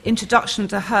 my introduction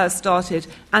to her started,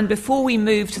 and before we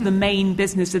move to the main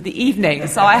business of the evening.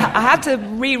 So I had to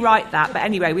rewrite that. But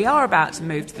anyway, we are about to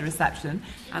move to the reception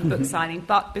and book signing.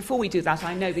 But before we do that,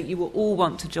 I know that you will all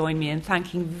want to join me in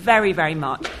thanking very, very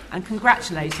much and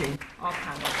congratulating our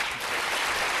panel.